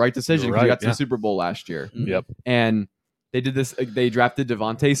it was the right decision because he got to the Super Bowl last year. Yep. And they did this. They drafted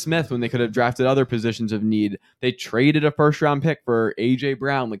Devontae Smith when they could have drafted other positions of need. They traded a first-round pick for A.J.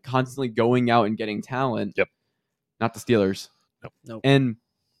 Brown, like constantly going out and getting talent. Yep. Not the Steelers. Nope. And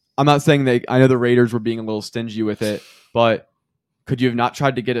I'm not saying I know the Raiders were being a little stingy with it, but could you have not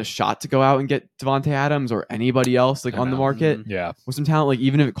tried to get a shot to go out and get Devontae Adams or anybody else on the market? Yeah. With some talent, like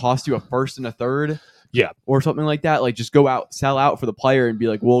even if it cost you a first and a third, or something like that, like just go out, sell out for the player, and be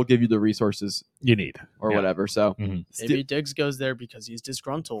like, we'll give you the resources you need or whatever. So maybe Diggs goes there because he's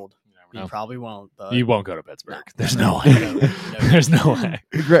disgruntled. He probably won't. But he won't go to Pittsburgh. There's no way. There's no way.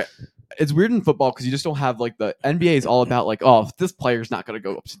 It's weird in football because you just don't have like the NBA is all about like, oh, if this player's not going to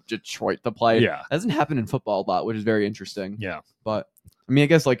go up to Detroit to play. Yeah. That doesn't happen in football a lot, which is very interesting. Yeah. But I mean, I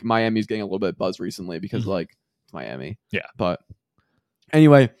guess like Miami's getting a little bit of buzz recently because like it's Miami. Yeah. But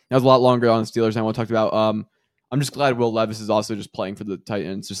anyway, that was a lot longer on the Steelers than I want to talk about. I'm just glad Will Levis is also just playing for the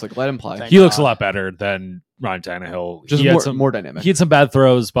Titans. Just like let him play. He looks a lot better than Ryan Tannehill. Just more dynamic. He had some bad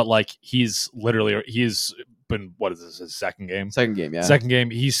throws, but like he's been, what is this, his second game? Second game, yeah. Second game.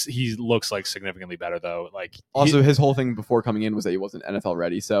 He looks like significantly better though. Like also his whole thing before coming in was that he wasn't NFL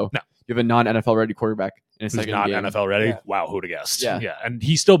ready. So you have a non-NFL ready quarterback in a who's second not game. NFL ready. Yeah. Wow, who'd have guessed? Yeah. And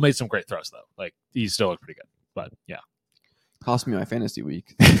he still made some great throws though. Like he still looked pretty good. But yeah. Cost me my fantasy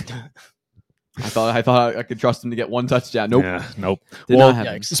week. I thought I could trust him to get one touchdown. Nope. Yeah, nope. Did not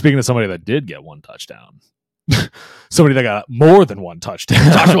happen. Speaking of somebody that did get one touchdown, somebody that got more than one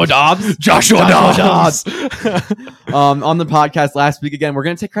touchdown. Joshua Dobbs. Joshua Dobbs. On the podcast last week again, we're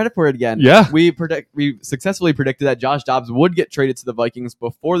going to take credit for it again. Yeah. We successfully predicted that Josh Dobbs would get traded to the Vikings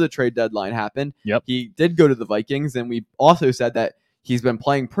before the trade deadline happened. Yep. He did go to the Vikings, and we also said that he's been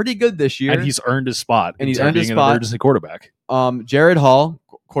playing pretty good this year. And he's earned his spot. And he's into earned his being spot. an emergency quarterback. Jared Hall,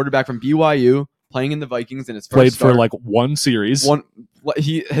 quarterback from BYU, playing in the Vikings in his first Played start. for like one series.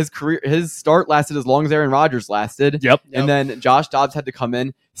 His start lasted as long as Aaron Rodgers lasted. Yep. And then Josh Dobbs had to come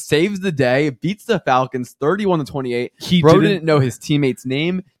in, saves the day, beats the Falcons 31-28. Bro didn't know his teammate's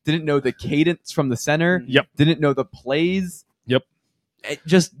name, didn't know the cadence from the center. Yep. Didn't know the plays. Yep. It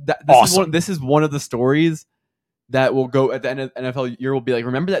just Awesome. This is one of the stories that will go at the end of the NFL year. Will be like,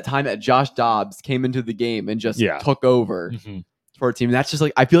 remember that time that Josh Dobbs came into the game and just took over for a team. And that's just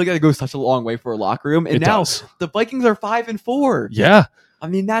like, I feel like that goes such a long way for a locker room. And now the Vikings are 5-4. Yeah. I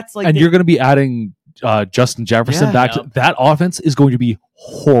mean, that's like, and you're going to be adding Justin Jefferson back. To, that offense is going to be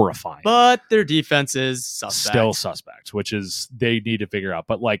horrifying. But their defense is suspect. Still suspect, which is they need to figure out.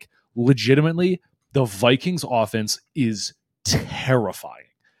 But like legitimately, the Vikings offense is terrifying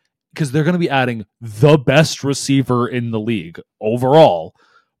because they're going to be adding the best receiver in the league overall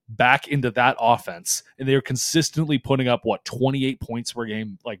back into that offense, and they're consistently putting up 28 points per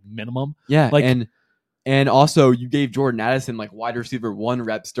game, like minimum. Yeah, like, and also you gave Jordan Addison like wide receiver 1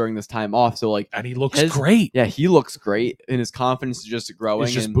 reps during this time off, so like, and he looks great. Yeah, he looks great, and his confidence is just growing.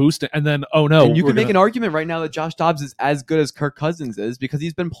 It's just boosting. And then and you can make an argument right now that Josh Dobbs is as good as Kirk Cousins is because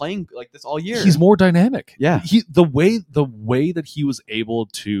he's been playing like this all year. He's more dynamic. Yeah, the way that he was able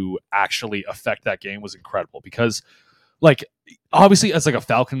to actually affect that game was incredible because, like, obviously as like a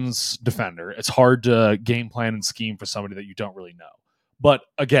Falcons defender, it's hard to game plan and scheme for somebody that you don't really know. But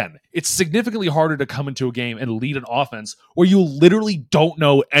again, it's significantly harder to come into a game and lead an offense where you literally don't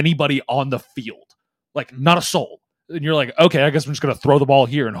know anybody on the field, like not a soul. And you're like, okay, I guess I'm just going to throw the ball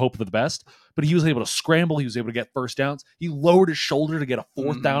here and hope for the best. But he was able to scramble. He was able to get first downs. He lowered his shoulder to get a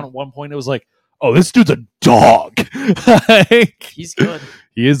fourth down at one point. It was like, oh, this dude's a dog. He's good.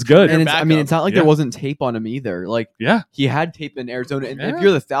 He is good. And it's not like there wasn't tape on him either. Like, he had tape in Arizona. And if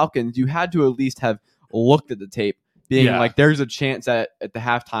you're the Falcons, you had to at least have looked at the tape. Being like, there's a chance that at the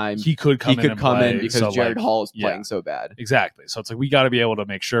halftime he could come in because Jared Hall is playing so bad. Exactly. So it's like we got to be able to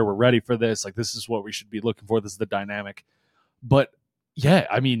make sure we're ready for this. Like, this is what we should be looking for. This is the dynamic. But yeah,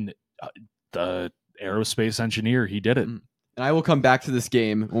 I mean, the aerospace engineer, he did it. And I will come back to this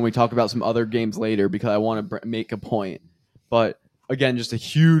game when we talk about some other games later because I want to make a point. But again, just a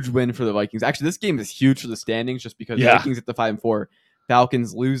huge win for the Vikings. Actually, this game is huge for the standings just because the Vikings at the 5-4,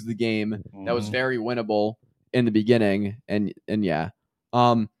 Falcons lose the game. That was very winnable in the beginning, and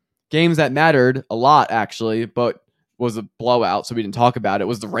games that mattered a lot actually, but was a blowout, so we didn't talk about it.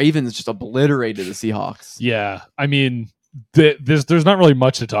 Was the Ravens just obliterated the Seahawks? Yeah, I mean, there's not really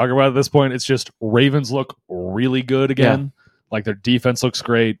much to talk about at this point. It's just Ravens look really good again. Like, their defense looks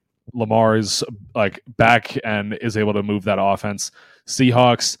great. Lamar is like back and is able to move that offense.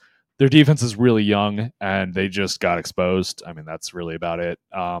 Seahawks, their defense is really young, and they just got exposed. I mean, that's really about it.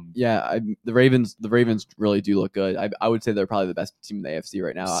 The Ravens really do look good. I would say they're probably the best team in the AFC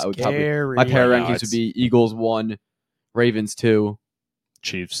right now. I would probably, my pair rankings would be Eagles 1, Ravens 2,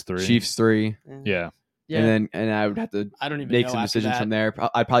 Chiefs 3. Chiefs 3. Yeah. And I would have to make some decisions from there.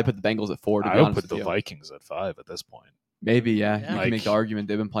 I'd probably put the Bengals at 4. I would put the Vikings at 5 at this point. Maybe, You can make the argument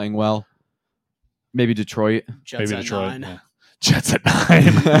they've been playing well. Maybe Detroit. Jets at 9. Yeah. Jets at 9.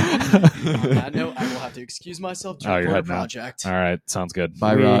 On that note, I will have to excuse myself to record a project. All right, sounds good.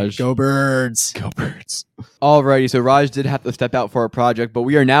 Bye, Raj. Go Birds. Go Birds. Alrighty, so Raj did have to step out for a project, but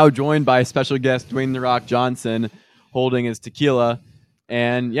we are now joined by a special guest, Dwayne "The Rock" Johnson, holding his tequila.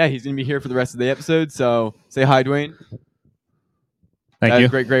 And he's going to be here for the rest of the episode, so say hi, Dwayne. Thank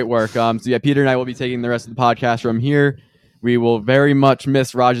you. Great work. Peter and I will be taking the rest of the podcast from here. We will very much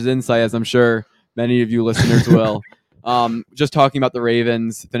miss Raj's insight, as I'm sure many of you listeners will. Just talking about the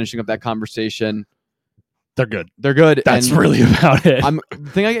Ravens, finishing up that conversation. They're good. That's really about it. The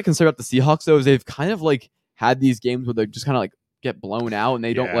thing I get concerned about the Seahawks, though, is they've kind of like had these games where they just kind of like get blown out and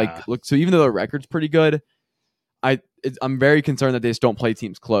they don't like look. So even though their record's pretty good, I'm very concerned that they just don't play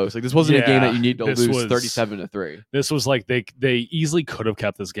teams close. Like, this wasn't a game that you need to lose 37-3. This was like they easily could have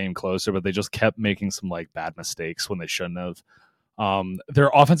kept this game closer, but they just kept making some like bad mistakes when they shouldn't have. Their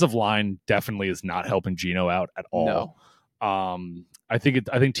offensive line definitely is not helping Geno out at all. No. I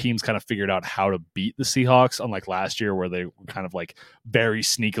think teams kind of figured out how to beat the Seahawks, unlike last year where they were kind of like very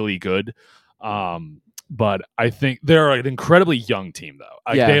sneakily good. But I think they're an incredibly young team,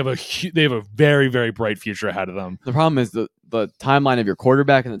 though. They have a very, very bright future ahead of them. The problem is the timeline of your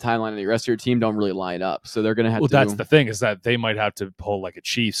quarterback and the timeline of the rest of your team don't really line up. So they're going to have to. Well, that's the thing, is that they might have to pull like a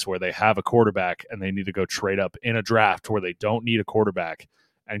Chiefs where they have a quarterback and they need to go trade up in a draft where they don't need a quarterback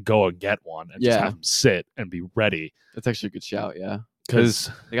and go and get one and just have them sit and be ready. That's actually a good shout,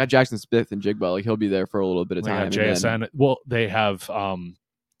 because they got Jackson Smith and Jigba. Like, he'll be there for a little bit of time. JSN. Well, they have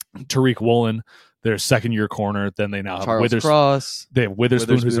Tariq Woolen, their second-year corner. Then they now have Charles Cross. They have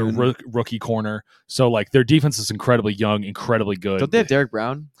Witherspoon, who's a rookie corner. So, like, their defense is incredibly young, incredibly good. Don't they have Derek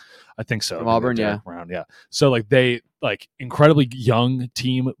Brown? I think so. From Auburn, Brown, So, like, they incredibly young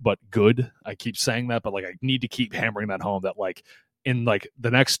team, but good. I keep saying that, but like, I need to keep hammering that home. That like in like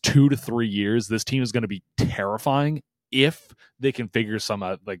the next 2 to 3 years, this team is going to be terrifying if they can figure some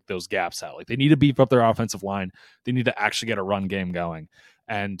like those gaps out. Like, they need to beef up their offensive line. They need to actually get a run game going.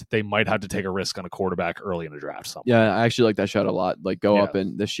 And they might have to take a risk on a quarterback early in the draft. Somewhere. Yeah, I actually like that shot a lot. Like, go up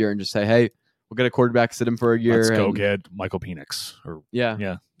in this year and just say, hey, we'll get a quarterback, sit him for a year. Let's go get Michael Penix. Or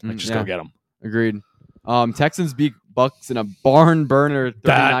go get him. Agreed. Texans beat Bucks in a barn burner.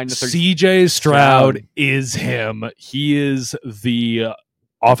 39-30. CJ Stroud is him. He is the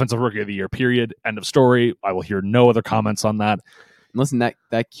offensive rookie of the year, period. End of story. I will hear no other comments on that. Listen, that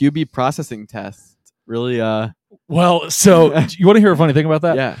QB processing test really Well, so you want to hear a funny thing about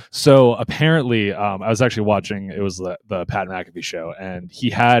that? yeah. So apparently, I was actually watching, it was the Pat McAfee show, and he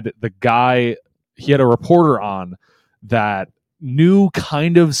had a reporter on that knew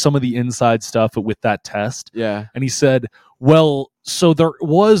kind of some of the inside stuff with that test. Yeah. And he said, well, so there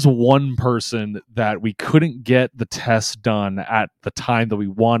was one person that we couldn't get the test done at the time that we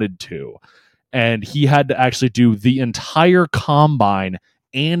wanted to. And he had to actually do the entire combine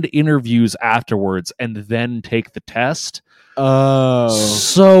and interviews afterwards and then take the test. Oh.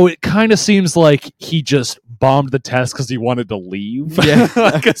 So it kind of seems like he just bombed the test because he wanted to leave. Yeah.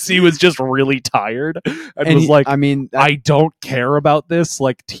 Because he was just really tired and was like, I don't care about this.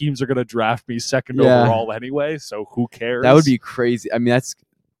 Like, teams are going to draft me second overall anyway, so who cares? That would be crazy. I mean,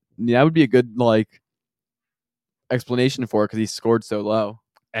 that would be a good explanation for it because he scored so low.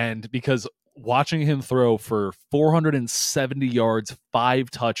 And because watching him throw for 470 yards, 5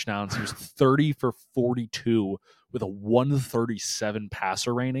 touchdowns, he was 30 for 42 with a 137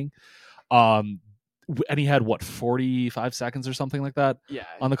 passer rating. And he had 45 seconds or something like that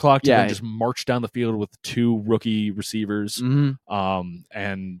on the clock to then just march down the field with 2 rookie receivers. Mm-hmm.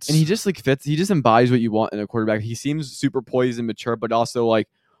 And he just fits. He just embodies what you want in a quarterback. He seems super poised and mature, but also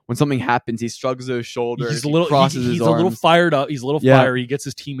when something happens, he shrugs those shoulders. He's a little fired up. He's a little fiery. He gets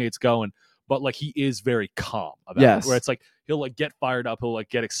his teammates going, but he is very calm about it. Where it's he'll get fired up, he'll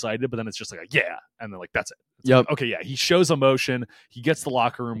get excited, but then it's just yeah, and then that's it. It's okay, yeah. He shows emotion. He gets the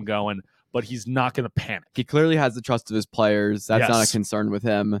locker room going, but he's not going to panic. He clearly has the trust of his players. That's not a concern with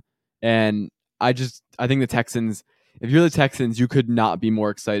him. And I think the Texans, if you're the Texans, you could not be more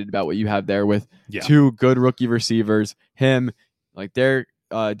excited about what you have there with 2 good rookie receivers. Him, Derek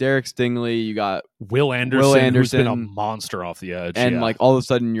Stingley, you got Will Anderson, who's been a monster off the edge. And all of a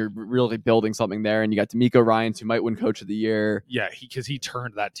sudden you're really building something there. And you got D'Amico Ryans, who might win Coach of the Year. Yeah, because he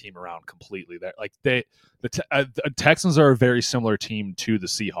turned that team around completely. There, the Texans are a very similar team to the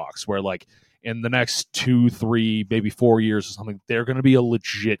Seahawks, where in the next 2, 3, maybe 4 years or something, they're going to be a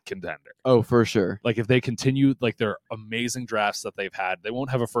legit contender. Oh, for sure. If they continue their amazing drafts that they've had, they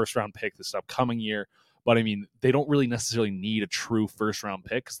won't have a first round pick this upcoming year. But they don't really necessarily need a true first round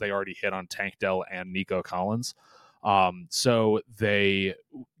pick because they already hit on Tank Dell and Nico Collins. So they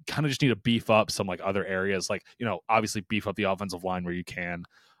kind of just need to beef up some other areas, obviously beef up the offensive line where you can.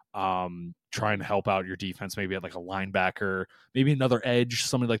 Try and help out your defense, maybe at a linebacker, maybe another edge,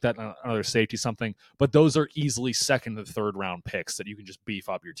 something like that, another safety, something. But those are easily second and third round picks that you can just beef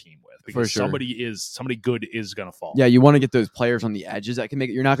up your team with because somebody good is going to fall. Yeah, you want to get those players on the edges that can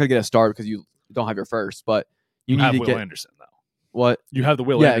make it. You're not going to get a start because you don't have your first, but you need have to Will get Anderson though. What you have the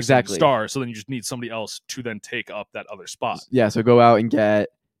Will Anderson star, so then you just need somebody else to then take up that other spot. Yeah, so go out and get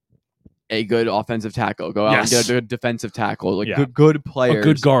a good offensive tackle. Go out and get a good defensive tackle. Good players, a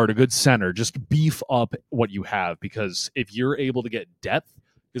good guard, a good center. Just beef up what you have because if you're able to get depth,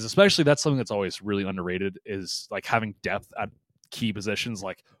 because especially that's something that's always really underrated is having depth at key positions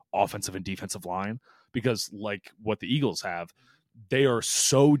like offensive and defensive line. Because what the Eagles have, they are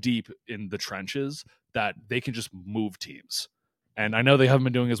so deep in the trenches that they can just move teams. And I know they haven't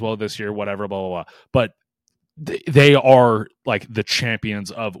been doing as well this year, whatever, blah, blah, blah. But they are the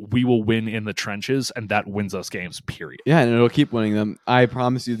champions of we will win in the trenches, and that wins us games, period. Yeah, and it'll keep winning them. I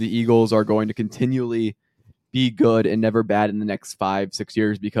promise you the Eagles are going to continually be good and never bad in the next 5-6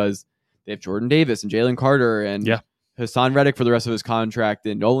 years because they have Jordan Davis and Jalen Carter and Hassan Reddick for the rest of his contract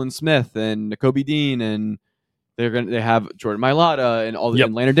and Nolan Smith and Nakobe Dean and they have Jordan Mailata and all the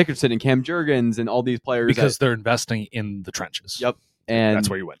and Landon Dickerson and Cam Jurgens and all these players because they're investing in the trenches. Yep, and that's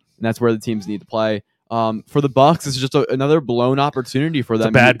where you win. And that's where the teams need to play. For the Bucs, it's just another blown opportunity for them.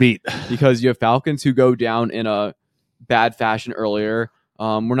 It's a bad beat because you have Falcons who go down in a bad fashion earlier.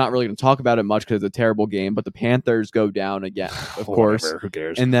 We're not really going to talk about it much because it's a terrible game, but the Panthers go down again, of course. Who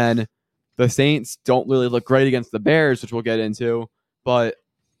cares? And then the Saints don't really look great against the Bears, which we'll get into, but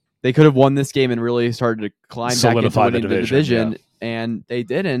they could have won this game and really started to climb back into winning the division, and they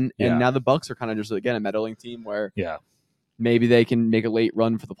didn't. And now the Bucs are kind of just, again, a meddling team where maybe they can make a late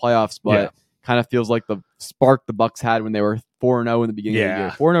run for the playoffs, but kind of feels like the spark the Bucs had when they were 4-0 in the beginning of the year.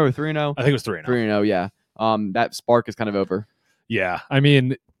 4-0 or 3-0? I think it was 3-0. 3-0, yeah. That spark is kind of over. Yeah, I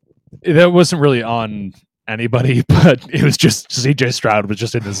mean, that wasn't really on anybody, but it was just CJ Stroud was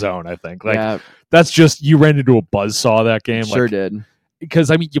just in the zone, I think. That's just, you ran into a buzzsaw that game. Sure did.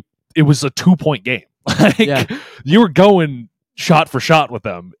 Because, I mean, it was a 2-point game. You were going shot for shot with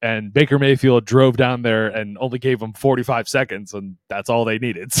them, and Baker Mayfield drove down there and only gave them 45 seconds, and that's all they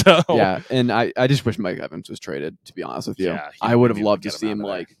needed. So Yeah, and I just wish Mike Evans was traded, to be honest with you. Yeah, I would have maybe loved to get him see out him of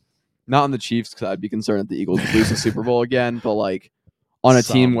there. like not on the Chiefs because I'd be concerned that the Eagles would lose the Super Bowl again, but like on a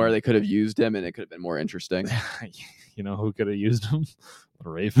team where they could have used him and it could have been more interesting. You know who could have used him? The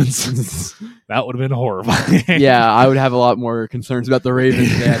Ravens. That would have been horrifying. Yeah, I would have a lot more concerns about the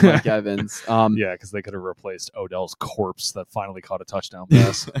Ravens than Mike Evans. Yeah, because they could have replaced Odell's corpse that finally caught a touchdown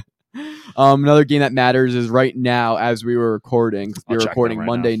pass. Another game that matters is right now as we were recording. I'll We're check recording them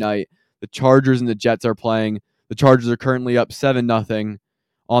right Monday night. The Chargers and the Jets are playing. The Chargers are currently up 7-0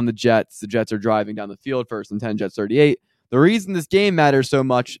 on the Jets. The Jets are driving down the field, 1st and 10, Jets 38. The reason this game matters so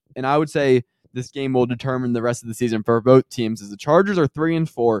much, and I would say this game will determine the rest of the season for both teams, is the Chargers are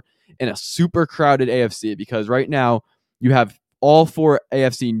 3-4 in a super crowded AFC because right now you have all 4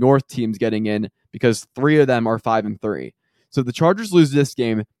 AFC North teams getting in because 3 of them are 5-3. So if the Chargers lose this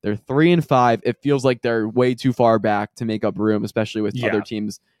game, they're 3-5. It feels like they're way too far back to make up room, especially with other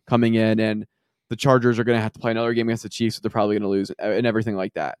teams coming in. And the Chargers are going to have to play another game against the Chiefs, so they're probably going to lose and everything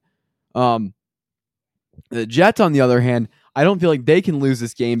like that. The Jets, on the other hand, I don't feel like they can lose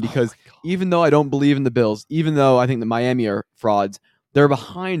this game because even though I don't believe in the Bills, even though I think the Miami are frauds, they're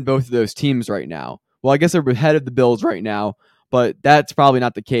behind both of those teams right now. Well, I guess they're ahead of the Bills right now, but that's probably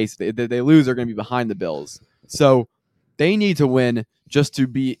not the case. If they lose, they're going to be behind the Bills. So they need to win just to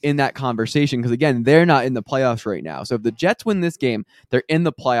be in that conversation because, again, they're not in the playoffs right now. So if the Jets win this game, they're in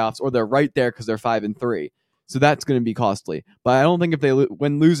the playoffs or they're right there because they're 5-3. So that's going to be costly. But I don't think if they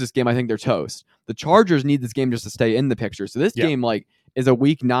lose this game, I think they're toast. The Chargers need this game just to stay in the picture. So this game is a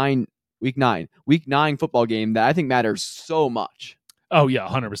week nine football game that I think matters so much. Oh yeah,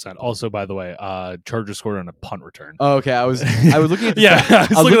 100%. Also, by the way, Chargers scored on a punt return. Oh, okay, I was looking at the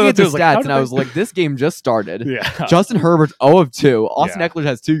stats. I was looking at the stats and I was like, this game just started. Yeah. Justin Herbert's 0-2. Austin Eckler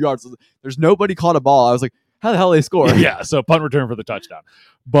has 2 yards. There's nobody caught a ball. I was like, how the hell they score? Yeah, so punt return for the touchdown.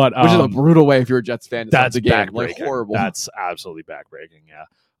 But which is a brutal way if you're a Jets fan. That's the game. backbreaking. Like horrible. That's absolutely backbreaking.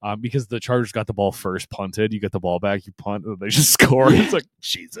 Yeah. Because the Chargers got the ball first punted, you get the ball back, you punt, and they just score. It's like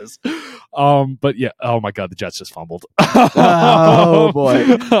Jesus. But yeah, oh my God, the Jets just fumbled. Oh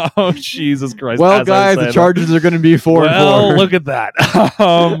boy. Oh Jesus Christ. Well, guys, the Chargers are going to be 4-4. Look at that.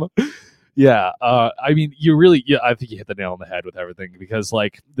 Yeah, I mean, I think you hit the nail on the head with everything because,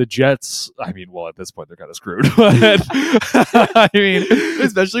 like, the Jets, I mean, well, at this point, they're kind of screwed. But, I mean,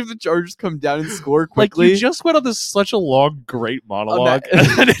 especially if the Chargers come down and score quickly. Like, you just went on such a long, great monologue,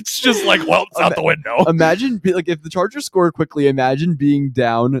 and it's just like, well, it's out the window. Imagine, like, if the Chargers score quickly, imagine being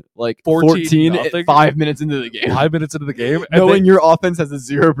down, like, 14 at 5 minutes into the game. 5 minutes into the game. Knowing your offense has a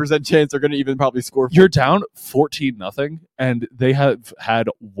 0% chance they're going to even probably score. You're down 14-0, and they have had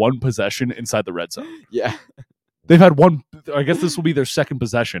one possession inside the red zone. Yeah. They've had one, I guess this will be their second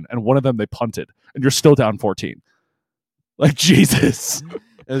possession, and one of them they punted, and you're still down 14. Like, Jesus.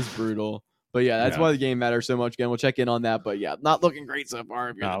 It's brutal. But yeah, that's why the game matters so much. Again, we'll check in on that. But yeah, not looking great so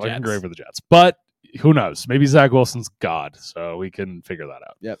far. Not looking great for the Jets. But who knows? Maybe Zach Wilson's God, so we can figure that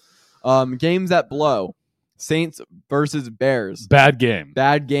out. Yep. Games that blow. Saints versus Bears. Bad game.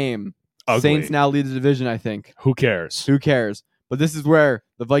 Ugly. Saints now lead the division, I think. Who cares? But this is where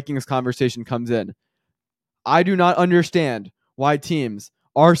the Vikings conversation comes in. I do not understand why teams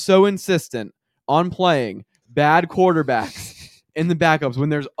are so insistent on playing bad quarterbacks in the backups when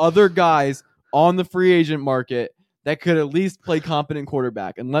there's other guys on the free agent market that could at least play competent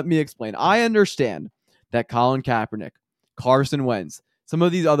quarterback. And let me explain. I understand that Colin Kaepernick, Carson Wentz, some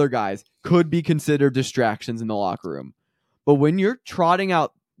of these other guys could be considered distractions in the locker room. But when you're trotting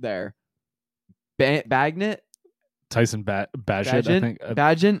out there, Bagnet, Tyson Bagent, I think.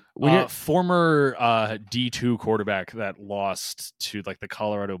 Bagent, former D2 quarterback that lost to like the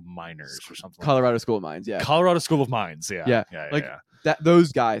Colorado Miners or something. Colorado School of Mines, yeah. Colorado School of Mines, yeah. That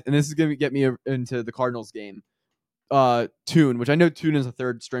those guys, and this is going to get me into the Cardinals game. Tune, which I know Tune is a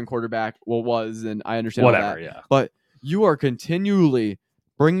third string quarterback, was, and I understand whatever, all that. Yeah. But you are continually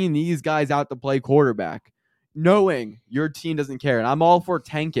bringing these guys out to play quarterback, knowing your team doesn't care. And I'm all for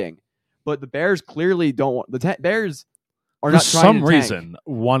tanking. But the Bears clearly don't want the Bears are for not trying some to reason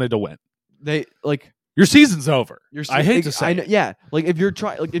wanted to win. They like your season's over. I hate to say, yeah. Like if you're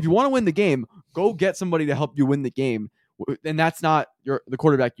if you want to win the game, go get somebody to help you win the game, and that's not the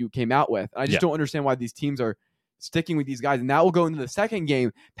quarterback you came out with. I just don't understand why these teams are sticking with these guys, and that will go into the second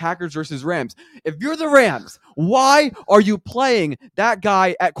game, Packers versus Rams. If you're the Rams, why are you playing that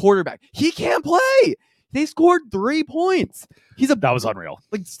guy at quarterback? He can't play. They scored 3 points. That was unreal.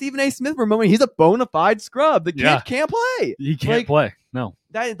 Like Stephen A. Smith for a moment, he's a bona fide scrub. The kid can't play. He can't play. No.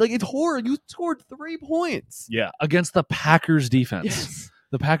 That like it's horrible. You scored 3 points. Yeah, against the Packers defense. Yes.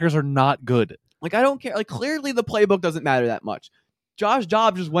 The Packers are not good. Like I don't care. Like clearly the playbook doesn't matter that much. Josh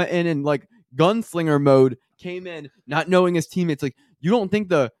Dobbs just went in and like gunslinger mode, came in not knowing his teammates. Like you don't think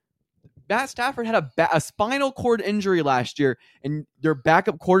Matt Stafford had a spinal cord injury last year, and their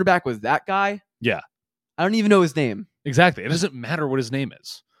backup quarterback was that guy? Yeah. I don't even know his name. Exactly. It doesn't matter what his name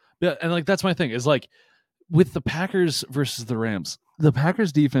is. Yeah, and like that's my thing is like with the Packers versus the Rams, the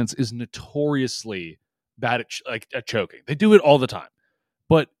Packers defense is notoriously bad at choking. They do it all the time.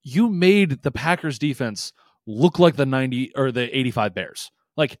 But you made the Packers defense look like the 90 or the 85 Bears.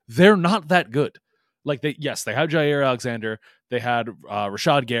 Like they're not that good. Like they had Jair Alexander, they had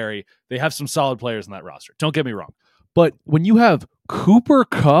Rashad Gary, they have some solid players in that roster. Don't get me wrong. But when you have Cooper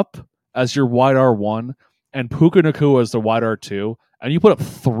Kupp as your wide R1 and Puka Nacua as the wide R2, and you put up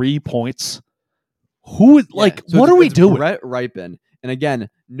 3 points, what are we doing? Brett Ripon. And again,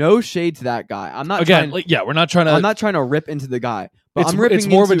 no shade to that guy. I'm not we're not trying to. I'm not trying to rip into the guy, but it's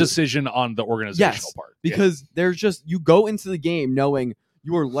more of a decision on the organizational part. Because there's just you go into the game knowing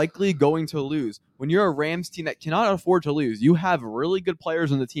you are likely going to lose. When you're a Rams team that cannot afford to lose, you have really good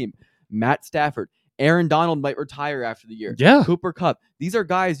players on the team. Matt Stafford, Aaron Donald might retire after the year. Yeah, Cooper Kupp. These are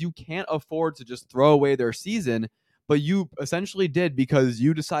guys you can't afford to just throw away their season. But you essentially did because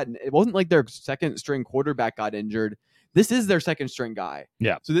you decided it wasn't like their second string quarterback got injured. This is their second string guy.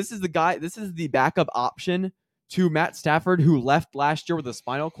 Yeah. So this is the backup option to Matt Stafford, who left last year with a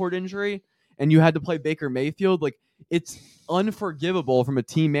spinal cord injury, and you had to play Baker Mayfield. Like it's unforgivable from a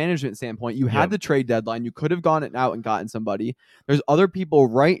team management standpoint. You had the trade deadline. You could have gone out and gotten somebody. There's other people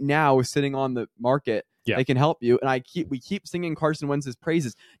right now sitting on the market that can help you. And we keep singing Carson Wentz's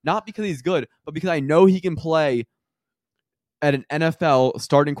praises, not because he's good, but because I know he can play at an NFL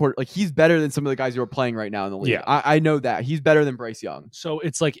starting quarter. Like he's better than some of the guys who are playing right now in the league. Yeah. I know that he's better than Bryce Young. So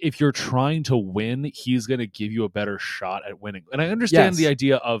it's like if you're trying to win, he's going to give you a better shot at winning. And I understand the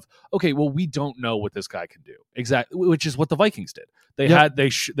idea of, okay, well, we don't know what this guy can do. Exactly, which is what the Vikings did.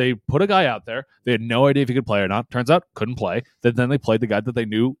 They put a guy out there. They had no idea if he could play or not. Turns out couldn't play. Then they played the guy that they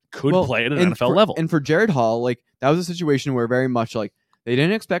knew could play at an NFL level. And for Jared Hall, like that was a situation where very much like they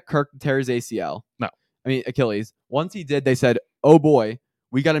didn't expect Kirk to tear his ACL. No. I mean, Achilles. Once he did, they said, oh boy,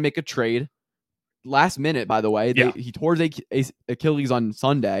 we got to make a trade. Last minute, by the way. He tore his Achilles on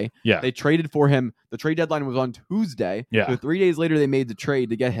Sunday. Yeah. They traded for him. The trade deadline was on Tuesday. Yeah. So 3 days later, they made the trade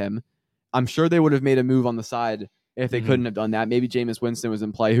to get him. I'm sure they would have made a move on the side if they couldn't have done that. Maybe Jameis Winston was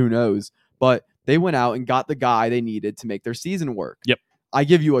in play. Who knows? But they went out and got the guy they needed to make their season work. Yep. I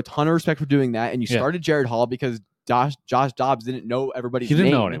give you a ton of respect for doing that. And you started Jared Hall because Josh Dobbs didn't know everybody's name. He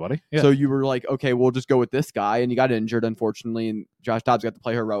didn't know anybody. Yeah. So you were like, okay, we'll just go with this guy. And he got injured, unfortunately. And Josh Dobbs got to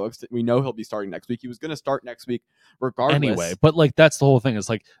play heroics. We know he'll be starting next week. He was going to start next week regardless. Anyway, but like that's the whole thing. It's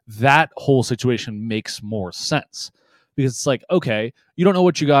like that whole situation makes more sense. Because it's like, okay, you don't know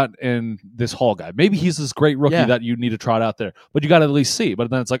what you got in this Hall guy. Maybe he's this great rookie that you need to trot out there. But you got to at least see. But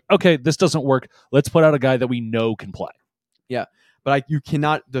then it's like, okay, this doesn't work. Let's put out a guy that we know can play. Yeah. But you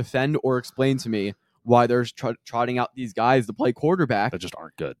cannot defend or explain to me why they're trotting out these guys to play quarterback that just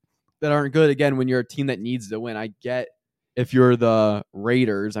aren't good. That aren't good. Again, when you're a team that needs to win, I get if you're the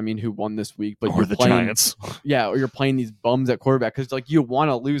Raiders, I mean, who won this week, but you're the playing Giants. Yeah, or you're playing these bums at quarterback because like you want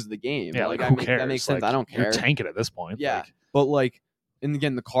to lose the game. Yeah, like who cares? That makes sense. Like, I don't care. You're tanking at this point. Yeah, but like, and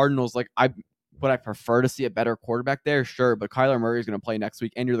again, the Cardinals, like would I prefer to see a better quarterback there? Sure, but Kyler Murray is going to play next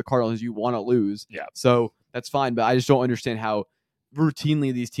week, and you're the Cardinals. You want to lose. Yeah. So that's fine, but I just don't understand how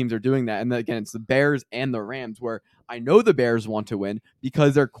routinely these teams are doing that. And again, it's the Bears and the Rams where I know the Bears want to win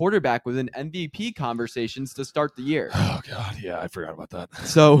because their quarterback was in MVP conversations to start the year. Oh God, yeah, I forgot about that.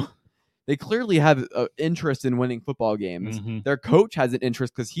 So they clearly have an interest in winning football games. Mm-hmm. Their coach has an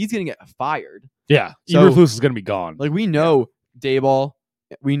interest because he's going to get fired. Yeah, so, Eberflus is going to be gone. Like we know Daboll,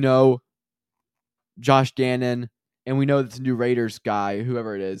 we know Josh Gannon, and we know this new Raiders guy,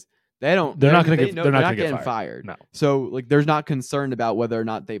 whoever it is. They're not getting fired. No. So like there's not concerned about whether or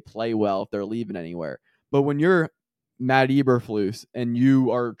not they play well if they're leaving anywhere. But when you're Matt Eberflus and you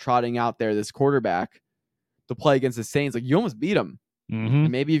are trotting out there this quarterback to play against the Saints, like you almost beat them. Mm-hmm.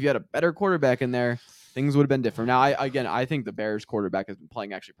 And maybe if you had a better quarterback in there, things would have been different. Now, I think the Bears quarterback has been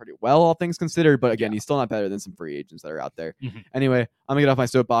playing actually pretty well, all things considered. But again, he's still not better than some free agents that are out there. Mm-hmm. Anyway, I'm gonna get off my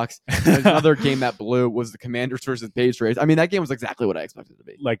soapbox. Another game that blew was the Commanders versus Patriots. I mean, that game was exactly what I expected it to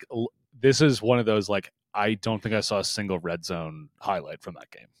be. Like this is one of those like I don't think I saw a single red zone highlight from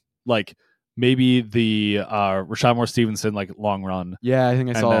that game. Like maybe the Rashad Stevenson like long run. Yeah, I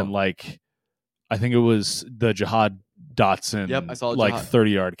think I saw. And then like I think it was the Jihad Dotson. Yep, I saw like Jahan.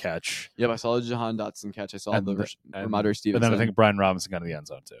 30-yard catch. Yep, I saw the Jahan Dotson catch. I saw And the Ramondre And Stevenson. then I think Brian Robinson got in the end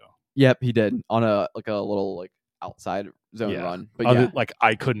zone too. Yep, he did on a little outside zone run. But Like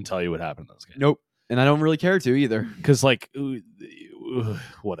I couldn't tell you what happened in those games. Nope. And I don't really care to either. Because like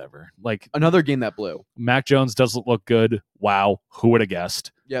whatever. Like another game that blew. Mac Jones doesn't look good. Wow, who would have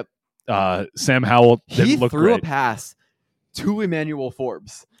guessed? Yep. Sam Howell didn't look threw great. a pass to Emmanuel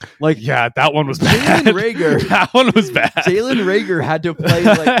Forbes. Like, yeah, that one was bad. Jalen Reagor. That one was bad. Jalen Reagor had to play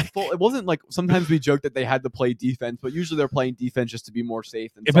like full. It wasn't like sometimes we joke that they had to play defense, but usually they're playing defense just to be more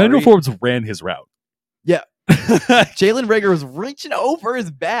safe. Emmanuel Forbes ran his route. Yeah. Jalen Reagor was reaching over his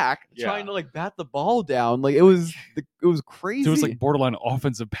back, Yeah. trying to like bat the ball down. Like it was crazy. It was like borderline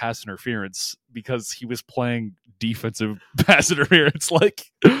offensive pass interference because he was playing defensive pass interference.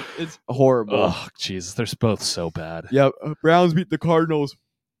 Like it's horrible. Oh, Jesus, they're both so bad. Yep. Browns beat the Cardinals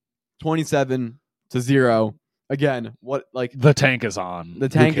 27-0. Again, what like the tank is on. The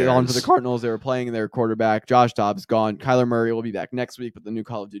tank is on for the Cardinals. They were playing their quarterback. Josh Dobbs gone. Kyler Murray will be back next week, but the new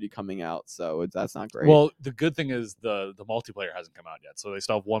Call of Duty coming out, so that's not great. Well, the good thing is the multiplayer hasn't come out yet, so they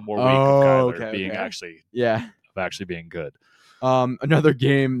still have one more week of Kyler being actually being good. Another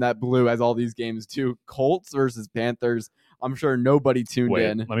game that blew, as all these games do. Colts versus Panthers. I'm sure nobody tuned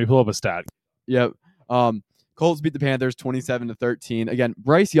in. Let me pull up a stat. Yep. Colts beat the Panthers 27-13. Again,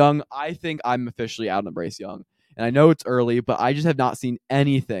 Bryce Young. I think I'm officially out on Bryce Young. And I know it's early, but I just have not seen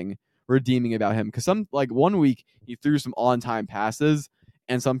anything redeeming about him. Because one week he threw some on-time passes,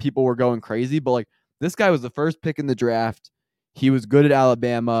 and some people were going crazy. But like this guy was the first pick in the draft. He was good at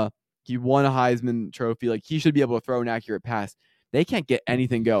Alabama. He won a Heisman Trophy. Like he should be able to throw an accurate pass. They can't get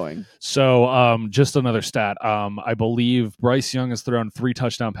anything going. So, just another stat. I believe Bryce Young has thrown 3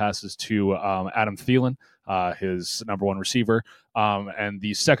 touchdown passes to Adam Thielen, his number 1 receiver. And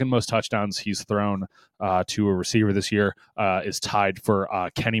the second most touchdowns he's thrown to a receiver this year is tied for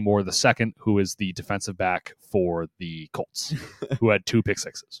Kenny Moore II, who is the defensive back for the Colts, who had 2 pick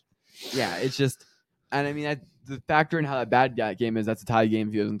sixes. Yeah, it's just, and I mean, the factor in how that bad game is, that's a tie game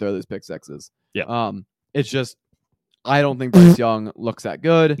if he doesn't throw those pick sixes. Yeah. It's just, I don't think Bryce Young looks that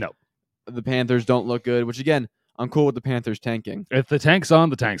good. No. The Panthers don't look good, which again, I'm cool with the Panthers tanking. If the tank's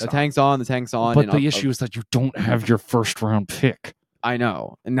on, the tank's on. The tank's on. But the issue is that you don't have your first round pick. I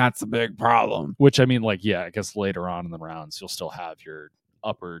know, and that's a big problem. Which, I mean, like, yeah, I guess later on in the rounds, you'll still have your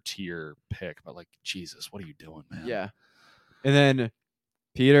upper tier pick. But, like, Jesus, what are you doing, man? Yeah. And then,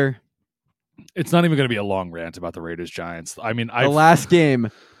 Peter. It's not even going to be a long rant about the Raiders-Giants. I mean, the last game,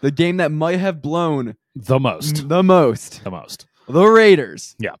 the game that might have blown the most. The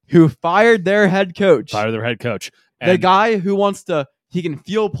Raiders. Yeah. Who fired their head coach. And the guy who wants to, he can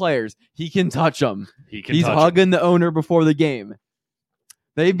feel players. He can touch them. He's hugging the owner before the game.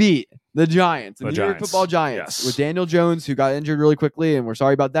 They beat the Giants, the New York Football Giants, with Daniel Jones, who got injured really quickly, and we're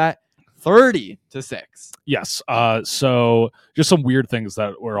sorry about that. 30-6. Yes. So just some weird things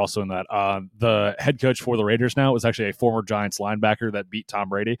that were also in that. The head coach for the Raiders now is actually a former Giants linebacker that beat Tom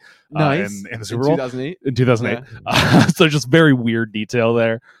Brady in the Super Bowl 2008. In 2008. Yeah. So just very weird detail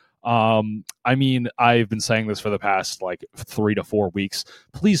there. I mean, I've been saying this for the past 3 to 4 weeks.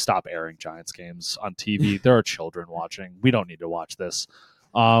 Please stop airing Giants games on TV. There are children watching. We don't need to watch this.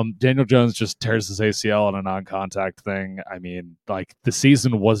 Daniel Jones just tears his ACL on a non-contact thing. I mean, the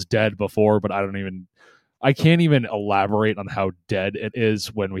season was dead before, but I can't even elaborate on how dead it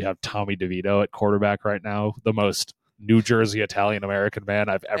is when we have Tommy DeVito at quarterback right now, the most New Jersey Italian-American man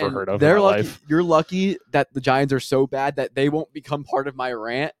I've ever heard of in my life. You're lucky that the Giants are so bad that they won't become part of my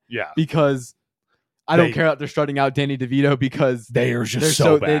rant. Yeah. Because I don't care that they're strutting out Danny DeVito because they are just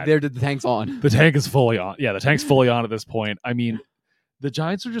so bad. The tank's on. The tank is fully on. Yeah, the tank's fully on at this point. I mean, the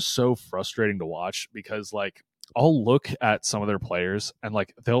Giants are just so frustrating to watch because I'll look at some of their players and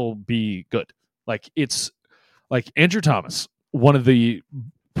they'll be good. It's Andrew Thomas, one of the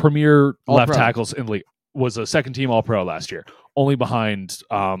premier left tackles in the league, was a second team All-Pro last year, only behind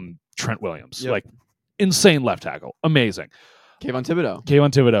Trent Williams. Yep. Insane left tackle. Amazing. Kayvon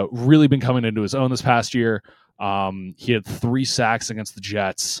Thibodeau really been coming into his own this past year. He had 3 sacks against the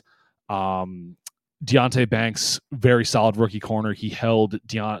Jets. Deontay Banks, very solid rookie corner. He held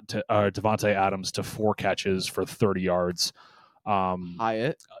Devontae Adams to 4 catches for 30 yards.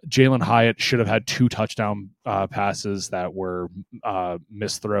 Jalen Hyatt should have had 2 touchdown passes that were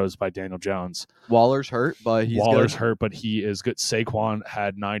missed throws by Daniel Jones. Waller's hurt, but he is good. Saquon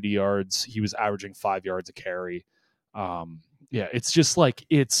had 90 yards. He was averaging 5 yards a carry. Yeah, it's just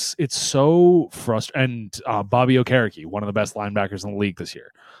it's so frustrating. And Bobby Okereke, one of the best linebackers in the league this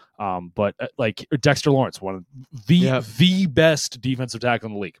year. But Dexter Lawrence, one of the best defensive tackle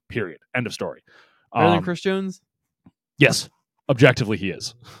in the league. Period. End of story. Better than Chris Jones? Yes, objectively he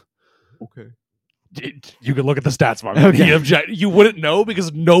is. Okay. You can look at the stats, Mark. Okay. You wouldn't know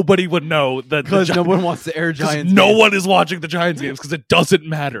because nobody would know that Because no one wants to air Giants. No one is watching the Giants games because it doesn't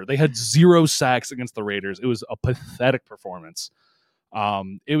matter. They had 0 sacks against the Raiders. It was a pathetic performance.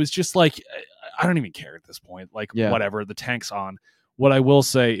 It was just like I don't even care at this point. Like whatever, the tank's on. What I will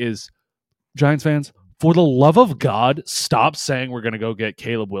say is, Giants fans, for the love of God, stop saying we're going to go get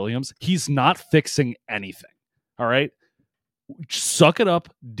Caleb Williams. He's not fixing anything. All right. Suck it up,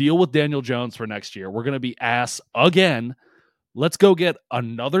 deal with Daniel Jones for next year. We're going to be ass again. Let's go get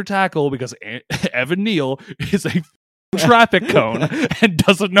another tackle because Evan Neal is a traffic cone and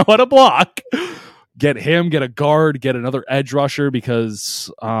doesn't know how to block. Get him, get a guard, get another edge rusher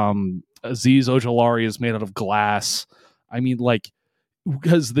because Azeez Ojulari is made out of glass. I mean, like,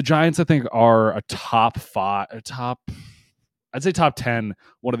 because the Giants, I think, are I'd say top 10,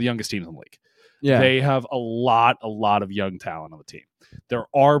 one of the youngest teams in the league. Yeah. They have a lot of young talent on the team. There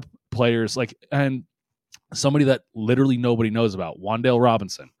are players like, and somebody that literally nobody knows about, Wan'Dale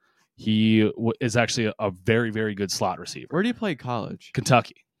Robinson. He is actually a very, very good slot receiver. Where do you play college?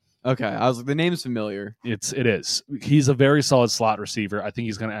 Kentucky. Okay, I was like, the name's familiar. It is. He's a very solid slot receiver. I think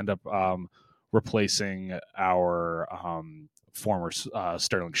he's going to end up replacing our former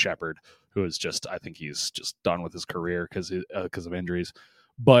Sterling Shepard, who is just, I think he's just done with his career because of injuries.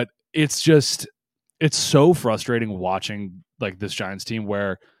 But it's so frustrating watching like this Giants team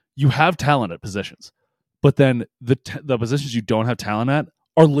where you have talent at positions, but then the positions you don't have talent at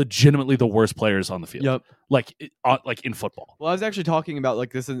are legitimately the worst players on the field. Yep. Like in football. Well, I was actually talking about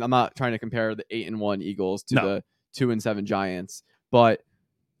like this. I'm not trying to compare the 8-1 Eagles to the 2-7 Giants, but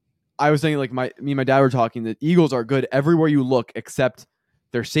I was saying like me and my dad were talking that Eagles are good everywhere you look, except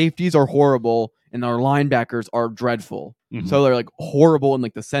their safeties are horrible and their linebackers are dreadful. Mm-hmm. So they're like horrible in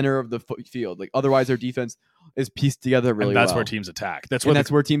like the center of the field. Like otherwise, their defense is pieced together really well. And that's where teams attack. That's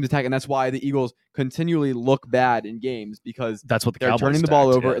where teams attack, and that's why the Eagles continually look bad in games because that's what they're Cowboys turning the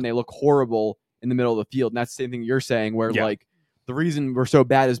ball over yeah. and they look horrible in the middle of the field. And that's the same thing you're saying, where yeah. like the reason we're so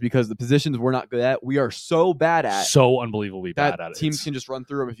bad is because the positions we're not good at, we are so bad at, so unbelievably bad at it. Teams can just run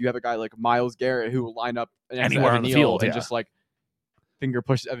through them. If you have a guy like Myles Garrett who will line up anywhere on the field and just like finger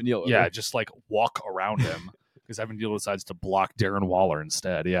push Evan Neal over. Yeah, just like walk around him because Evan Neal decides to block Darren Waller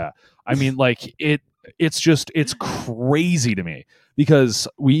instead. Yeah, I mean, like it's crazy to me because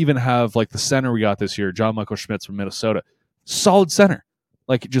we even have like the center we got this year, John Michael Schmitz from Minnesota, solid center,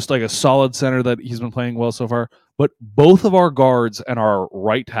 like just like a solid center that he's been playing well so far. But both of our guards and our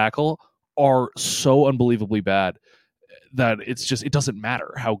right tackle are so unbelievably bad that it doesn't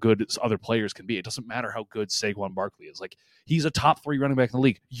matter how good other players can be. It doesn't matter how good Saquon Barkley is. Like he's a top 3 running back in the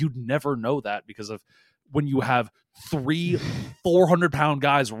league. You'd never know that because of when you have 3 400-pound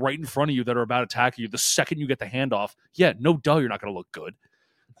guys right in front of you that are about to tackle you. The second you get the handoff, no duh, you're not going to look good.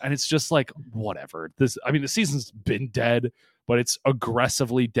 And it's just like, whatever. The season's been dead, but it's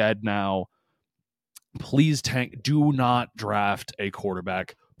aggressively dead now. Please do not draft a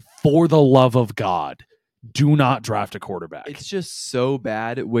quarterback. For the love of God, do not draft a quarterback. It's just so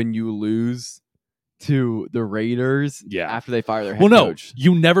bad when you lose to the Raiders after they fire their head coach.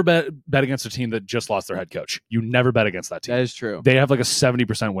 You never bet against a team that just lost their head coach. You never bet against that team. That is true. They have like a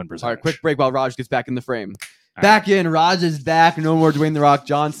 70% win percentage. All right, quick break while Raj gets back in the frame. Back in. Raj is back. No more Dwayne The Rock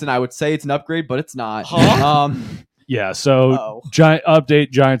Johnson. I would say it's an upgrade, but it's not. Huh? Yeah, so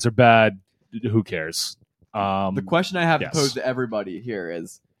update, Giants are bad. Who cares? The question I have to pose to everybody here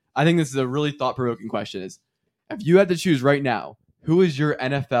is, I think this is a really thought-provoking question, is if you had to choose right now, who is your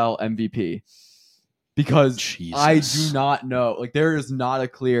NFL MVP? Because I do not know. Like, there is not a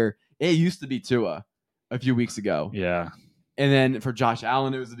clear... It used to be Tua a few weeks ago. Yeah. And then for Josh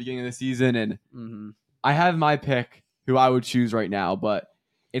Allen, it was the beginning of the season. And I have my pick who I would choose right now, but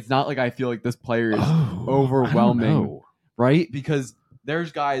it's not like I feel like this player is overwhelming. Right? Because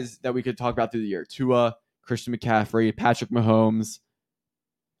there's guys that we could talk about through the year. Tua, Christian McCaffrey, Patrick Mahomes,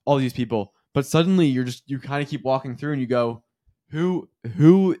 all these people. But suddenly you kind of keep walking through and you go,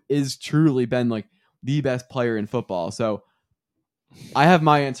 who is truly been like the best player in football? So I have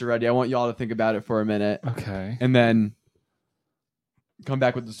my answer ready. I want y'all to think about it for a minute. Okay. And then come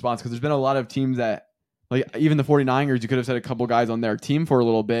back with the response, because there's been a lot of teams that, like even the 49ers, you could have said a couple guys on their team for a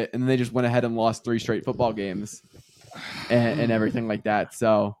little bit, and then they just went ahead and lost 3 straight football games and everything like that.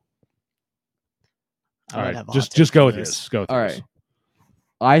 So all right, just go with this. Go with all this. Right.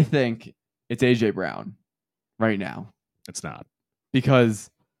 I think it's AJ Brown right now. It's not. Because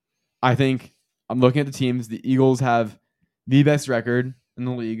I think I'm looking at the teams. The Eagles have the best record in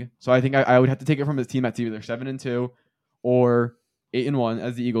the league. So I think I would have to take it from a team that's either 7-2 or 8-1,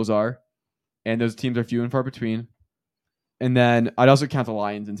 as the Eagles are. And those teams are few and far between. And then I'd also count the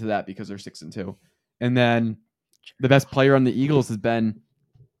Lions into that because they're 6-2. And then the best player on the Eagles has been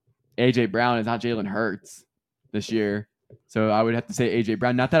AJ Brown. It's not Jalen Hurts this year. So I would have to say AJ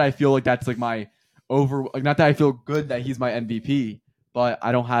Brown. Not that I feel like that's like not that I feel good that he's my MVP, but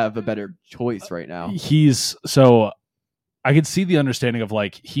I don't have a better choice right now. I could see the understanding of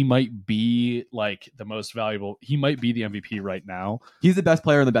like he might be like the most valuable. He might be the MVP right now. He's the best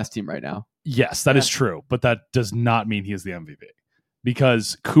player on the best team right now. Yes, that is true, but that does not mean he is the MVP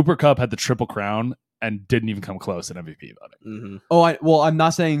because Cooper Kupp had the triple crown and didn't even come close at MVP voting. Mm-hmm. Oh, I'm not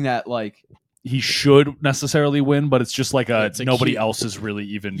saying that like he should necessarily win, but it's just like It's a nobody cute- else is really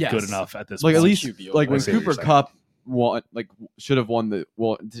even Yes. good enough at this like point. at least cute view. like I when see what Cooper you're saying. Kupp won, like should have won the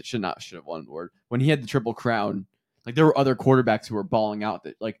should have won the award when he had the triple crown. Like there were other quarterbacks who were balling out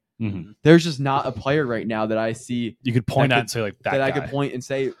that like Mhm. there's just not a player right now that I see You could point that at could- and say like that that guy. I could point and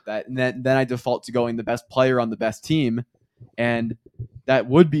say that, and then I default to going the best player on the best team, and that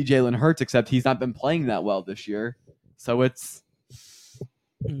would be Jalen Hurts, except he's not been playing that well this year. So it's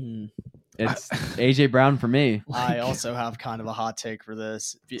AJ Brown for me. I also have kind of a hot take for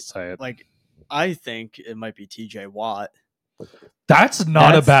this. Say it. Like, I think it might be TJ Watt. That's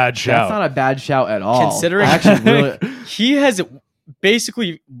not a bad shout. That's not a bad shout at all. Considering- I actually really, He has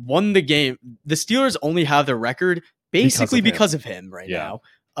basically won the game. The Steelers only have their record basically because of him right Yeah.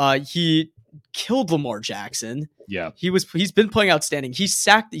 now. He killed Lamar Jackson. Yeah. He's been playing outstanding. He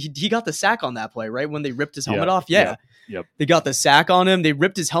sacked. He got the sack on that play, right when they ripped his helmet Yeah, off. Yeah. yeah, yep. They got the sack on him. They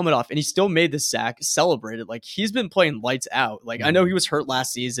ripped his helmet off, and he still made the sack. Celebrated like he's been playing lights out. Like I know he was hurt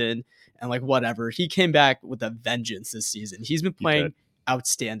last season, and like whatever. He came back with a vengeance this season. He's been playing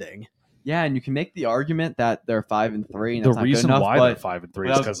outstanding. yeah, and you can make the argument that they're 5-3, and The that's not reason good enough, why but they're 5-3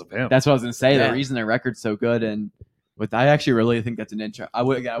 is but because of him. that's what I was gonna say. Yeah. The reason their record's so good, and I actually really think that's an intro. I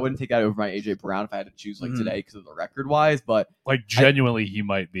wouldn't take that over my AJ Brown if I had to choose like Mhm. today because of the record wise, but Like genuinely, he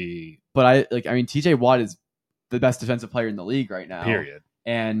might be. I mean TJ Watt is the best defensive player in the league right now. Period.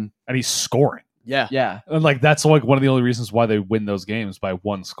 And And he's scoring. Yeah. yeah, And like that's like one of the only reasons why they win those games by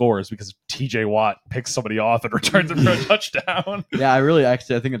one score is because TJ Watt picks somebody off and returns it for a touchdown. yeah, I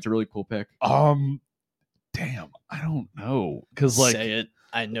think it's a really cool pick. Damn, I don't know because like say it.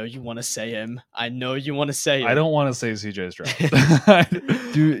 I know you want to say him. I know you want to say it. I don't want to say CJ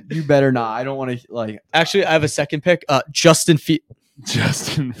Stroud. Dude, you better not. I don't want to like. Actually, I have a second pick. Justin Fields.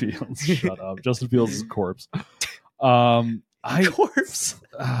 Justin Fields, shut up. Justin Fields is a corpse. Corpse.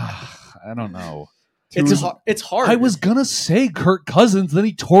 I don't know. It's hard. I was gonna say Kirk Cousins, then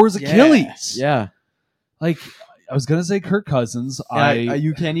he tore his Yeah. Achilles. Yeah, Like I was gonna say Kirk Cousins. and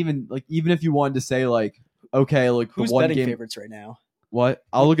you can't even like even if you wanted to say like okay like Who's the one betting game. favorites right now? What?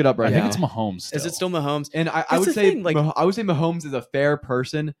 I'll look it up right I think now. it's Mahomes. Still. Oh. Is it still Mahomes? And I That's would the say thing, like- I would say Mahomes is a fair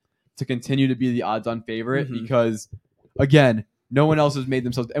person to continue to be the odds-on favorite Mhm. because, again, no one else has made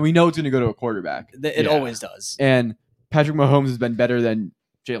themselves, and we know it's going to go to a quarterback. It Yeah. always does. And Patrick Mahomes has been better than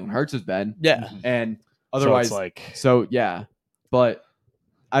Jalen Hurts has been, Yeah. and So otherwise, it's like so yeah. But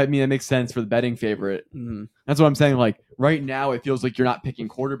I mean, it makes sense for the betting favorite. Mhm. That's what I'm saying. Like right now, it feels like you're not picking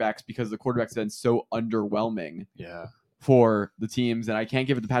quarterbacks because the quarterbacks have been so underwhelming yeah. for the teams, and I can't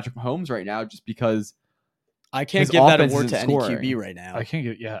give it to Patrick Mahomes right now just because. I can't His give that offense award isn't to any scoring. QB right now. I can't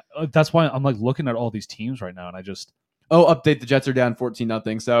get that's why I'm like looking at all these teams right now and I just Oh, update! The Jets are down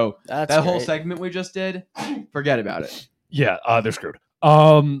 14-0. So That's that whole great. segment we just did, forget about it. they're screwed.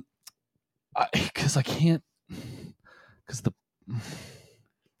 Because I can't because the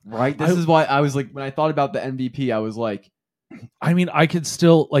Right? This is why I was like, when I thought about the MVP, I was like, I mean, I could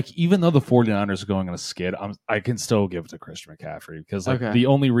still like, even though the 49ers are going on a skid, I can still give it to Christian McCaffrey because like Okay. the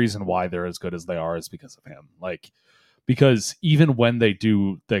only reason why they're as good as they are is because of him. Like, because even when they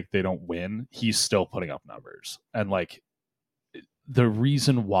don't win, he's still putting up numbers, and like the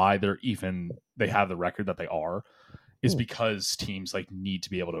reason why they have the record that they are is because teams like need to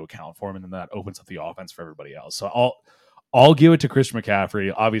be able to account for him, and then that opens up the offense for everybody else. So I'll give it to Christian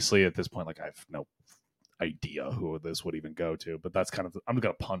McCaffrey. Obviously, at this point, like I have no idea who this would even go to, but that's kind of I'm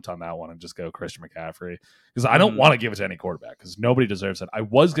gonna punt on that one and just go Christian McCaffrey because I don't want to give it to any quarterback because nobody deserves it. I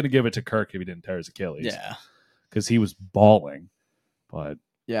was gonna give it to Kirk if he didn't tear his Achilles, Yeah. because he was balling, but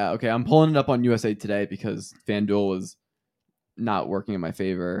yeah, okay, I'm pulling it up on USA Today because FanDuel was not working in my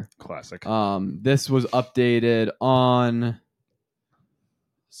favor. classic. This was updated on.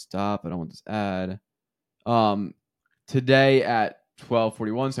 Stop! I don't want this ad. Today at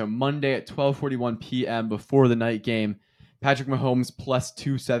 12:41, so Monday at 12:41 p.m. before the night game. Patrick Mahomes plus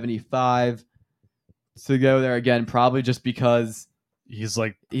 275 to go there again, probably just because He's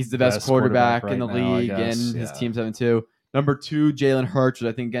like he's the best quarterback in the right now, I league, guess. and his Yeah. team's 7-2. Number 2, Jalen Hurts, which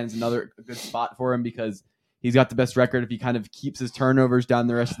I think again is another good spot for him because He's got the best record if he kind of keeps his turnovers down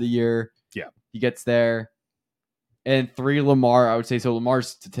the rest of the year. Yeah. He gets there. And 3, Lamar, I would say. So Lamar's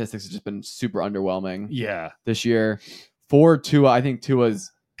statistics have just been super underwhelming this year. 4, Tua. I think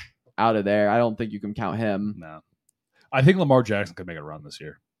Tua's out of there. I don't think you can count him. No. I think Lamar Jackson could make a run this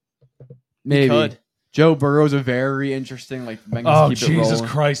year. Maybe. He could. Joe Burrow's a very interesting, like, Oh, keep it Jesus rolling.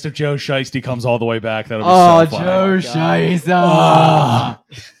 Christ. If Joe Shiesty comes all the way back, that would be Oh, so funny. Joe Shiesty.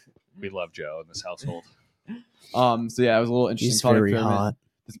 We love Joe in this household. So yeah, it was a little interesting. He's thought very experiment. hot.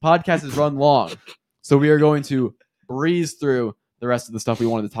 This podcast has run long, so we are going to breeze through the rest of the stuff we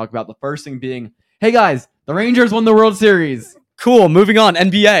wanted to talk about. The first thing being, hey guys, the Rangers won the World Series. Cool. Moving on.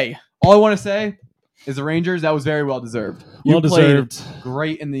 NBA. All I want to say is the Rangers, that was very well deserved. You Well deserved. played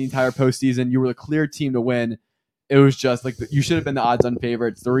great in the entire postseason. You were the clear team to win. It was just like you should have been the odds-on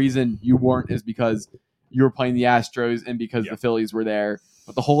favorites. The reason you weren't is because you were playing the Astros and because the Phillies were there.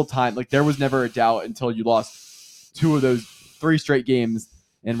 But the whole time, like, there was never a doubt until you lost 2 of those 3 straight games.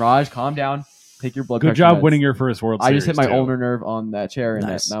 And Raj, calm down. Take your blood Good pressure job meds. winning your first World Series. I just hit my too. ulnar nerve on that chair, and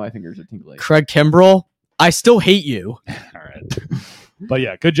Nice. now my fingers are tingling. Craig Kimbrell. I still hate you. All right. But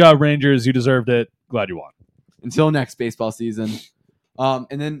yeah, good job, Rangers. You deserved it. Glad you won. Until next baseball season. And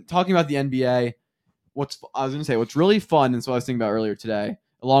then talking about the NBA, what's really fun, and so I was thinking about earlier today,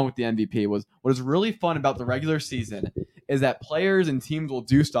 along with the MVP, was what is really fun about the regular season is that players and teams will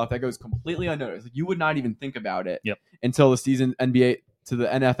do stuff that goes completely unnoticed. Like, you would not even think about it until the season NBA to the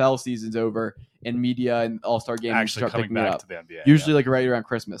NFL season's over and media and All-Star games Actually start coming picking it back up. to the NBA. Usually like right around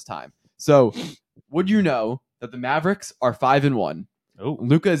Christmas time. So, would you know that the Mavericks are 5-1? Oh,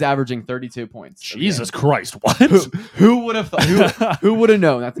 Luka is averaging 32 points. Jesus Christ! What? Who would have thought? Who would have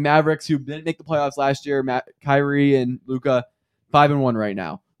known that the Mavericks, who didn't make the playoffs last year, Kyrie and Luka, 5-1 right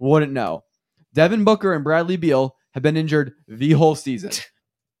now? Wouldn't know. Devin Booker and Bradley Beal have been injured the whole season.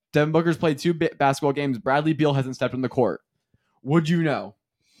 Devin Booker's played 2 basketball games. Bradley Beal hasn't stepped on the court. Would you know?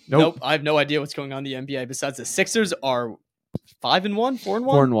 Nope. I have no idea what's going on in the NBA. Besides, the Sixers are 5-1, 4-1.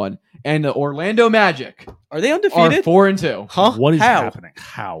 4-1, and the Orlando Magic Are they are undefeated? 4-2. Huh? What is How? happening?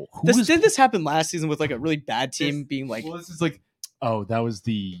 How? Didn't this happen last season with like a really bad team being like, Well, this is like Oh, that was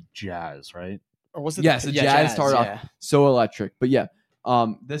the Jazz, right? or was it? Yes, the Jazz started yeah. off so electric. But yeah,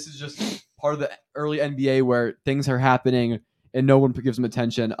 this is just part of the early NBA where things are happening and no one gives them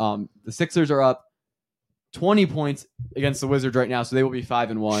attention. The Sixers are up 20 points against the Wizards right now, so they will be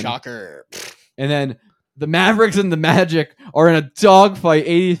 5-1. Shocker. And then the Mavericks and the Magic are in a dogfight,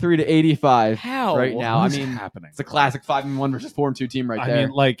 83-85 How? right now. What I is mean, happening? it's a classic 5-1 versus 4-2 team right I there.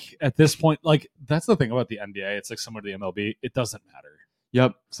 mean, like at this point, like that's the thing about the NBA. It's like similar to the MLB. It doesn't matter.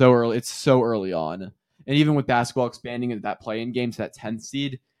 Yep, so early. It's so early on, and even with basketball expanding into that play-in game to that 10th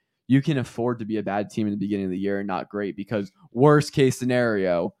seed, you can afford to be a bad team in the beginning of the year and not great, because worst case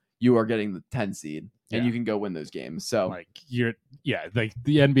scenario, you are getting the 10 seed and Yeah. you can go win those games. So Like like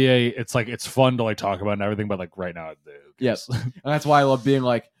the NBA. It's like it's fun to like talk about and everything, but like right now, Yes. and that's why I love being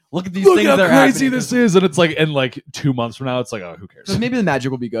like, look at these Look things how that are crazy happening. this is, and it's like in like 2 months from now, it's like, oh, who cares? So maybe the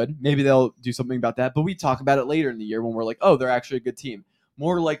Magic will be good. Maybe they'll do something about that. But we talk about it later in the year when we're like, oh, they're actually a good team.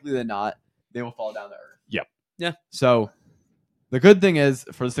 More likely than not, they will fall down to earth. Yep. Yeah. So the good thing is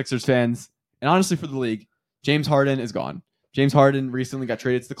for the Sixers fans, and honestly for the league, James Harden is gone. James Harden recently got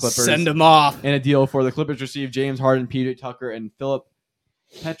traded to the Clippers. Send him off. In a deal for the Clippers received James Harden, PJ Tucker, and Philip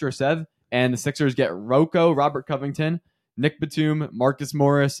Petrosev. And the Sixers get Rocco, Robert Covington, Nick Batum, Marcus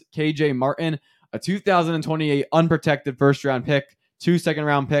Morris, KJ Martin, a 2028 unprotected first-round pick, 2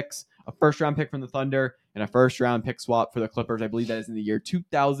 second-round picks, a first-round pick from the Thunder, and a first-round pick swap for the Clippers. I believe that is in the year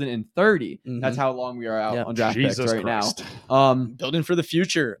 2030. Mhm. That's how long we are out Yep. on draft Jesus picks right Christ. now. Building for the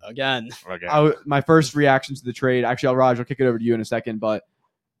future again. Okay. My first reaction to the trade, actually, Raj, I'll kick it over to you in a second, but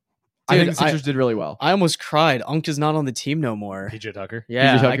I Dude, think the Sixers did really well. I almost cried. Unk is not on the team no more. PJ Tucker.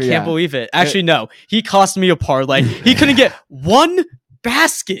 Yeah, Tucker, I can't yeah. believe it. Actually, no. He cost me a parlay. He couldn't get one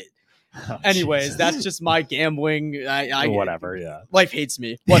basket. Oh, Anyways, Jesus. that's just my gambling. I Whatever. Yeah. Life hates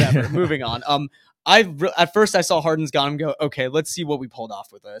me. Whatever. Moving on. At first I saw Harden's gone and go, okay, let's see what we pulled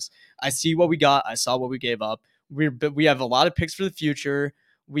off with this. I see what we got. I saw what we gave up. We have a lot of picks for the future.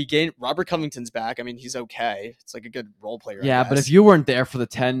 We gained Robert Covington's back. I mean, he's okay. It's like a good role player. Yeah, but if you weren't there for the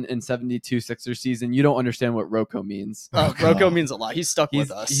 10-72 Sixers season, you don't understand what Rocco means. Rocco means a lot. He's stuck with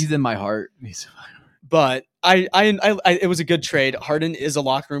us. He's in my heart. But it was a good trade. Harden is a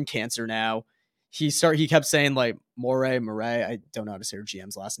locker room cancer now. He kept saying like Murray. I don't know how to say her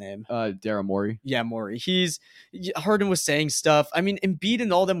GM's last name. Daryl Morey. Yeah, Morey. Harden was saying stuff. I mean, Embiid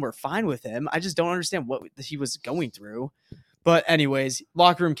and all them were fine with him. I just don't understand what he was going through. But anyways,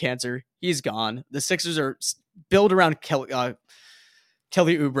 locker room cancer. He's gone. The Sixers are built around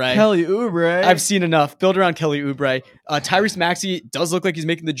Kelly Oubre. Kelly Oubre. I've seen enough. Build around Kelly Oubre. Tyrese Maxey does look like he's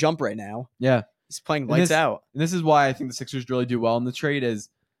making the jump right now. Yeah. He's playing lights out. And this is why I think the Sixers really do well in the trade is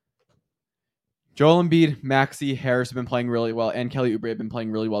Joel Embiid, Maxey, Harris have been playing really well, and Kelly Oubre have been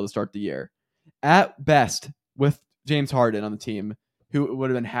playing really well to start the year. At best, with James Harden on the team, who would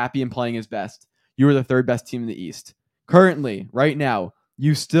have been happy and playing his best, you were the third best team in the East. Currently, right now,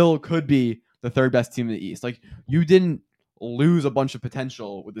 you still could be the third best team in the East. Like, you didn't lose a bunch of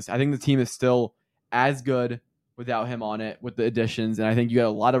potential with this. I think the team is still as good without him on it with the additions, and I think you got a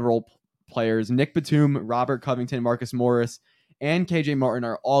lot of role players. Nick Batum, Robert Covington, Marcus Morris, and KJ Martin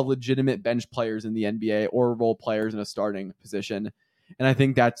are all legitimate bench players in the NBA or role players in a starting position. And I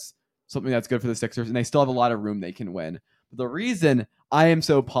think that's something that's good for the Sixers, and they still have a lot of room they can win. But the reason I am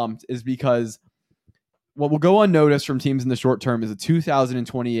so pumped is because what will go unnoticed from teams in the short term is a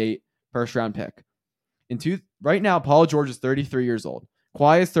 2028 first-round pick. Right now, Paul George is 33 years old.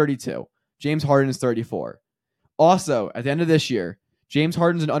 Kawhi is 32. James Harden is 34. Also, at the end of this year, James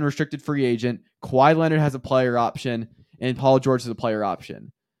Harden's an unrestricted free agent. Kawhi Leonard has a player option, and Paul George has a player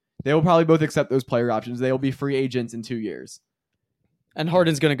option. They will probably both accept those player options. They will be free agents in 2 years. And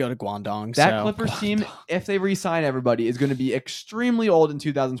Harden's going to go to Guangdong. That Clippers team, if they re-sign everybody, is going to be extremely old in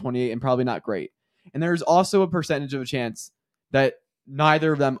 2028 and probably not great. And there's also a percentage of a chance that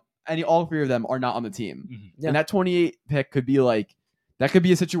neither of them, all three of them, are not on the team. Mm-hmm. Yeah. And that 28 pick could be like, that could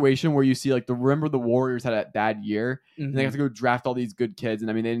be a situation where you see like remember the Warriors had a bad year, and they have to go draft all these good kids, and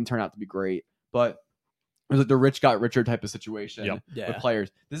I mean they didn't turn out to be great, but it was like the rich got richer type of situation with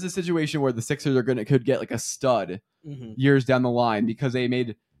players. This is a situation where the Sixers could get like a stud years down the line because they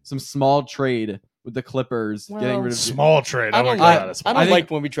made some small trade with the Clippers, getting rid of small trade. I don't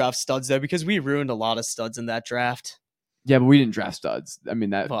like when we draft studs though, because we ruined a lot of studs in that draft. Yeah, but we didn't draft studs. I mean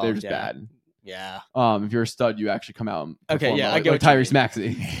they're just bad. Yeah. If you're a stud, you actually come out and okay. Yeah, well, I go like Tyrese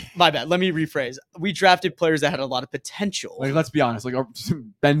Maxey. My bad. Let me rephrase. We drafted players that had a lot of potential. Like, let's be honest. Like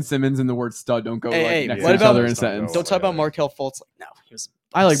Ben Simmons and the word stud don't go next what to each about, other in a sentence. Don't talk about Markelle Fultz. Like, no, he was.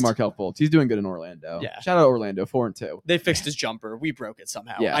 I like Markelle Fultz. He's doing good in Orlando. Yeah. Shout out Orlando, 4-2. They fixed his jumper. We broke it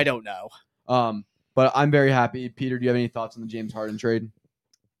somehow. Yeah. I don't know. But I'm very happy. Peter, do you have any thoughts on the James Harden trade?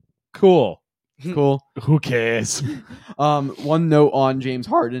 Cool. Who cares? One note on James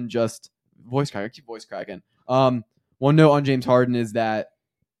Harden, just voice crack. I keep voice cracking. One note on James Harden is that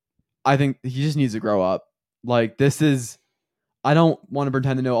I think he just needs to grow up. Like, I don't want to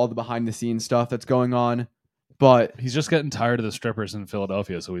pretend to know all the behind the scenes stuff that's going on, but he's just getting tired of the strippers in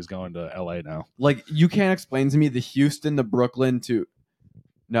Philadelphia, so he's going to LA now. Like, you can't explain to me the Houston, the Brooklyn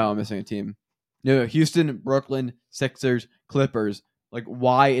no, I'm missing a team. No, Houston, Brooklyn, Sixers, Clippers. Like,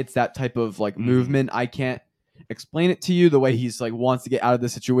 why it's that type of like movement. I can't explain it to you the way he's like wants to get out of the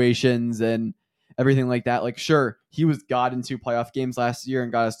situations and everything like that. Like, sure, he was God in 2 playoff games last year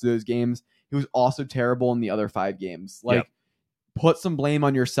and got us to those games. He was also terrible in the other 5 games. Like, put some blame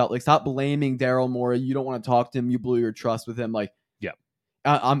on yourself. Like, stop blaming Daryl Morey. You don't want to talk to him. You blew your trust with him. Like,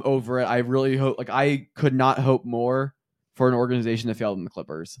 I'm over it. I really hope. Like, I could not hope more for an organization that failed in the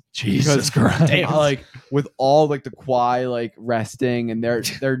Clippers. Jesus Christ! Like, with all like the Kawhi like resting, and they're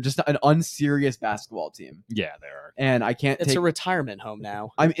just an unserious basketball team. Yeah, they are. And I can't. It's a retirement home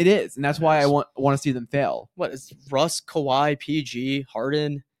now. I mean, it is, and that's why I want to see them fail. What is Russ, Kawhi, PG,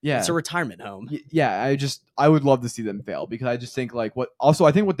 Harden? Yeah, it's a retirement home. Yeah, I would love to see them fail because I just think like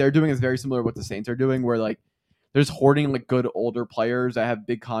I think what they're doing is very similar to what the Saints are doing, where like there's hoarding like good older players that have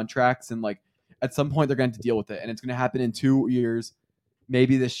big contracts, and like at some point they're going to deal with it, and it's going to happen in 2 years,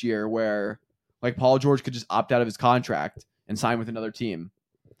 maybe this year, where like Paul George could just opt out of his contract and sign with another team.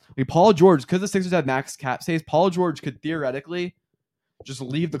 Like, Paul George, because the Sixers have max cap space, Paul George could theoretically just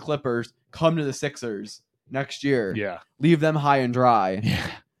leave the Clippers, come to the Sixers next year, leave them high and dry,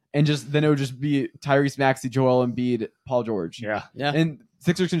 and then it would just be Tyrese Maxey, Joel Embiid, Paul George, and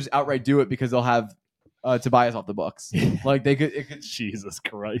Sixers can just outright do it because they'll have Tobias off the books. Like, it could. Jesus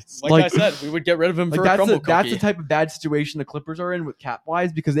Christ! Like I said, we would get rid of him for a crumble cookie. That's the type of bad situation the Clippers are in with cap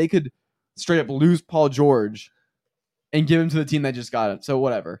wise, because they could straight up lose Paul George and give him to the team that just got him. So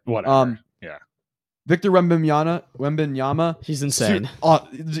whatever. Victor Wembanyama, he's insane.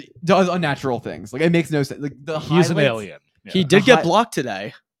 Does unnatural things. Like, it makes no sense. Like, he's an alien. Yeah. He did get blocked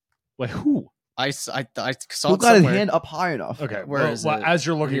today. Like, who? I saw who got his hand up high enough. Okay, as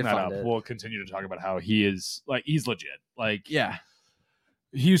you're looking that up, we'll continue to talk about how he is like he's legit. Like,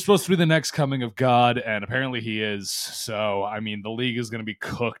 he's supposed to be the next coming of God, and apparently he is. So, I mean, the league is going to be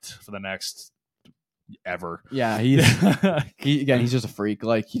cooked for the next ever. Yeah, he's just a freak.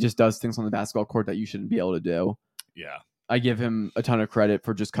 Like, he just does things on the basketball court that you shouldn't be able to do. Yeah, I give him a ton of credit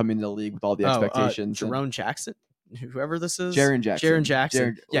for just coming into the league with all the expectations. Jerome Jackson. whoever this is. Jaren Jackson. Jaren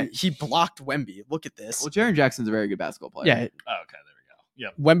Jackson. Jaren- Yeah, he blocked Wemby. Look at this. Well, Jaren Jackson's a very good basketball player. Yeah, Oh, okay, there we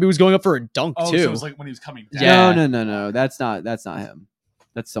go. Yep. Wemby was going up for a dunk Oh, too. so it was like when he was coming down. Yeah. No. That's not him.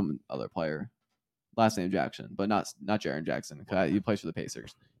 That's some other player. Last name Jackson, but not Jaren Jackson. He plays for the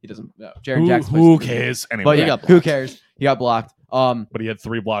Pacers. He doesn't. No, Jaren Jackson. Who plays for the cares? Anyway, But He yeah, got who blocked. cares? He got blocked. but he had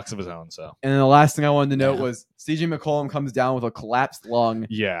 3 blocks of his own. So And then the last thing I wanted to note Yeah. was CJ McCollum comes down with a collapsed lung.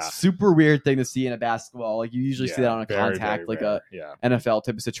 yeah, Super weird thing to see in a basketball. Like you usually see that on a very, contact, very like rare. a NFL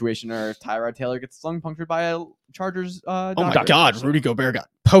type of situation, or if Tyrod Taylor gets his lung punctured by a Chargers. Oh my doctor. God, Rudy Gobert got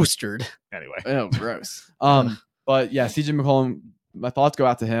postered. Anyway, Oh, gross. But yeah, CJ McCollum. My thoughts go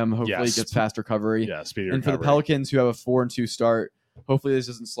out to him. Hopefully, Yes. he gets fast recovery. yeah, speedy And for the recovery. Pelicans, who have a 4-2 start, hopefully this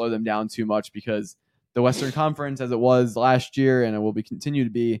doesn't slow them down too much, because the Western Conference, as it was last year and it will continue to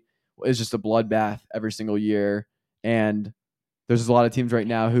be, is just a bloodbath every single year. And there's a lot of teams right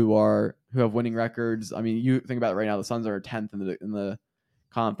now who have winning records. I mean, you think about it right now, the Suns are 10th in the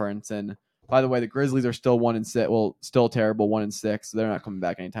conference. And by the way, the Grizzlies are still 1-6. Well, still terrible, 1-6. So they're not coming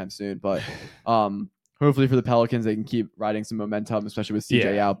back anytime soon. But hopefully for the Pelicans, they can keep riding some momentum, especially with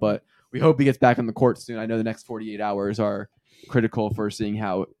CJ out. But we hope he gets back on the court soon. I know the next 48 hours are critical for seeing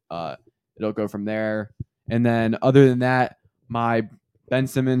how it'll go from there. And then other than that, my Ben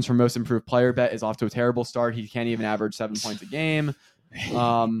Simmons for most improved player bet is off to a terrible start. He can't even average 7 points a game.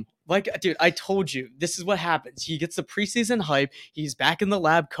 Dude, I told you, this is what happens. He gets the preseason hype. He's back in the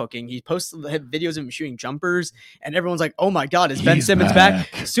lab cooking. He posts videos of him shooting jumpers, and everyone's like, "Oh my God, is Ben He's Simmons back?"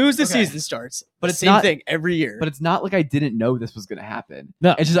 As soon as the Okay. season starts, But the it's same not- thing every year. But it's not like I didn't know this was going to happen.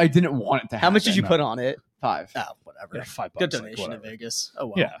 No. It's just I didn't want it to happen. How much did you No. put on it? 5. Oh, whatever. Yeah, $5. Good like, donation to whatever. Vegas. Oh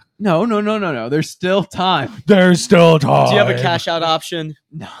well. Yeah, No. There's still time. there's still time. Do you have a cash out option?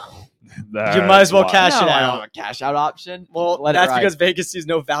 No. You might as well cash it No, I don't out. have a cash out option. Well, Let it that's ride. because Vegas sees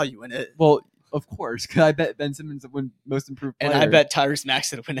no value in it. Well, of course, because I bet Ben Simmons would win most improved player. And I bet Tyrese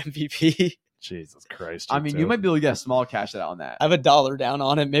Maxey to win MVP. Jesus Christ. I mean, you might be able to get a small cash out on that. I have $1 down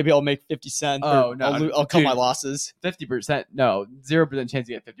on it. Maybe I'll make 50 cents. Oh, no, I'll cut my dude. losses. 50%. No, 0% chance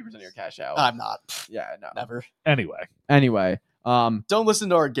you get 50% of your cash out. I'm not. Yeah, no. Never. Anyway, Anyway, Don't listen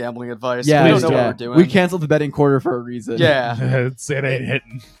to our gambling advice. yeah, we don't know yeah. what we're doing. We canceled the betting quarter for a reason. Yeah. it ain't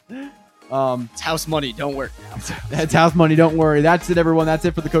hitting. It's house money. Don't worry. That's house money. Don't worry. That's it, everyone. That's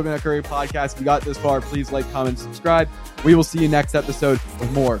it for the Coconut Curry podcast. If you got this far, please like, comment, subscribe. We will see you next episode with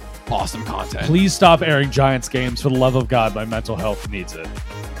more awesome content. Please stop airing Giants games. For the love of God, my mental health needs it.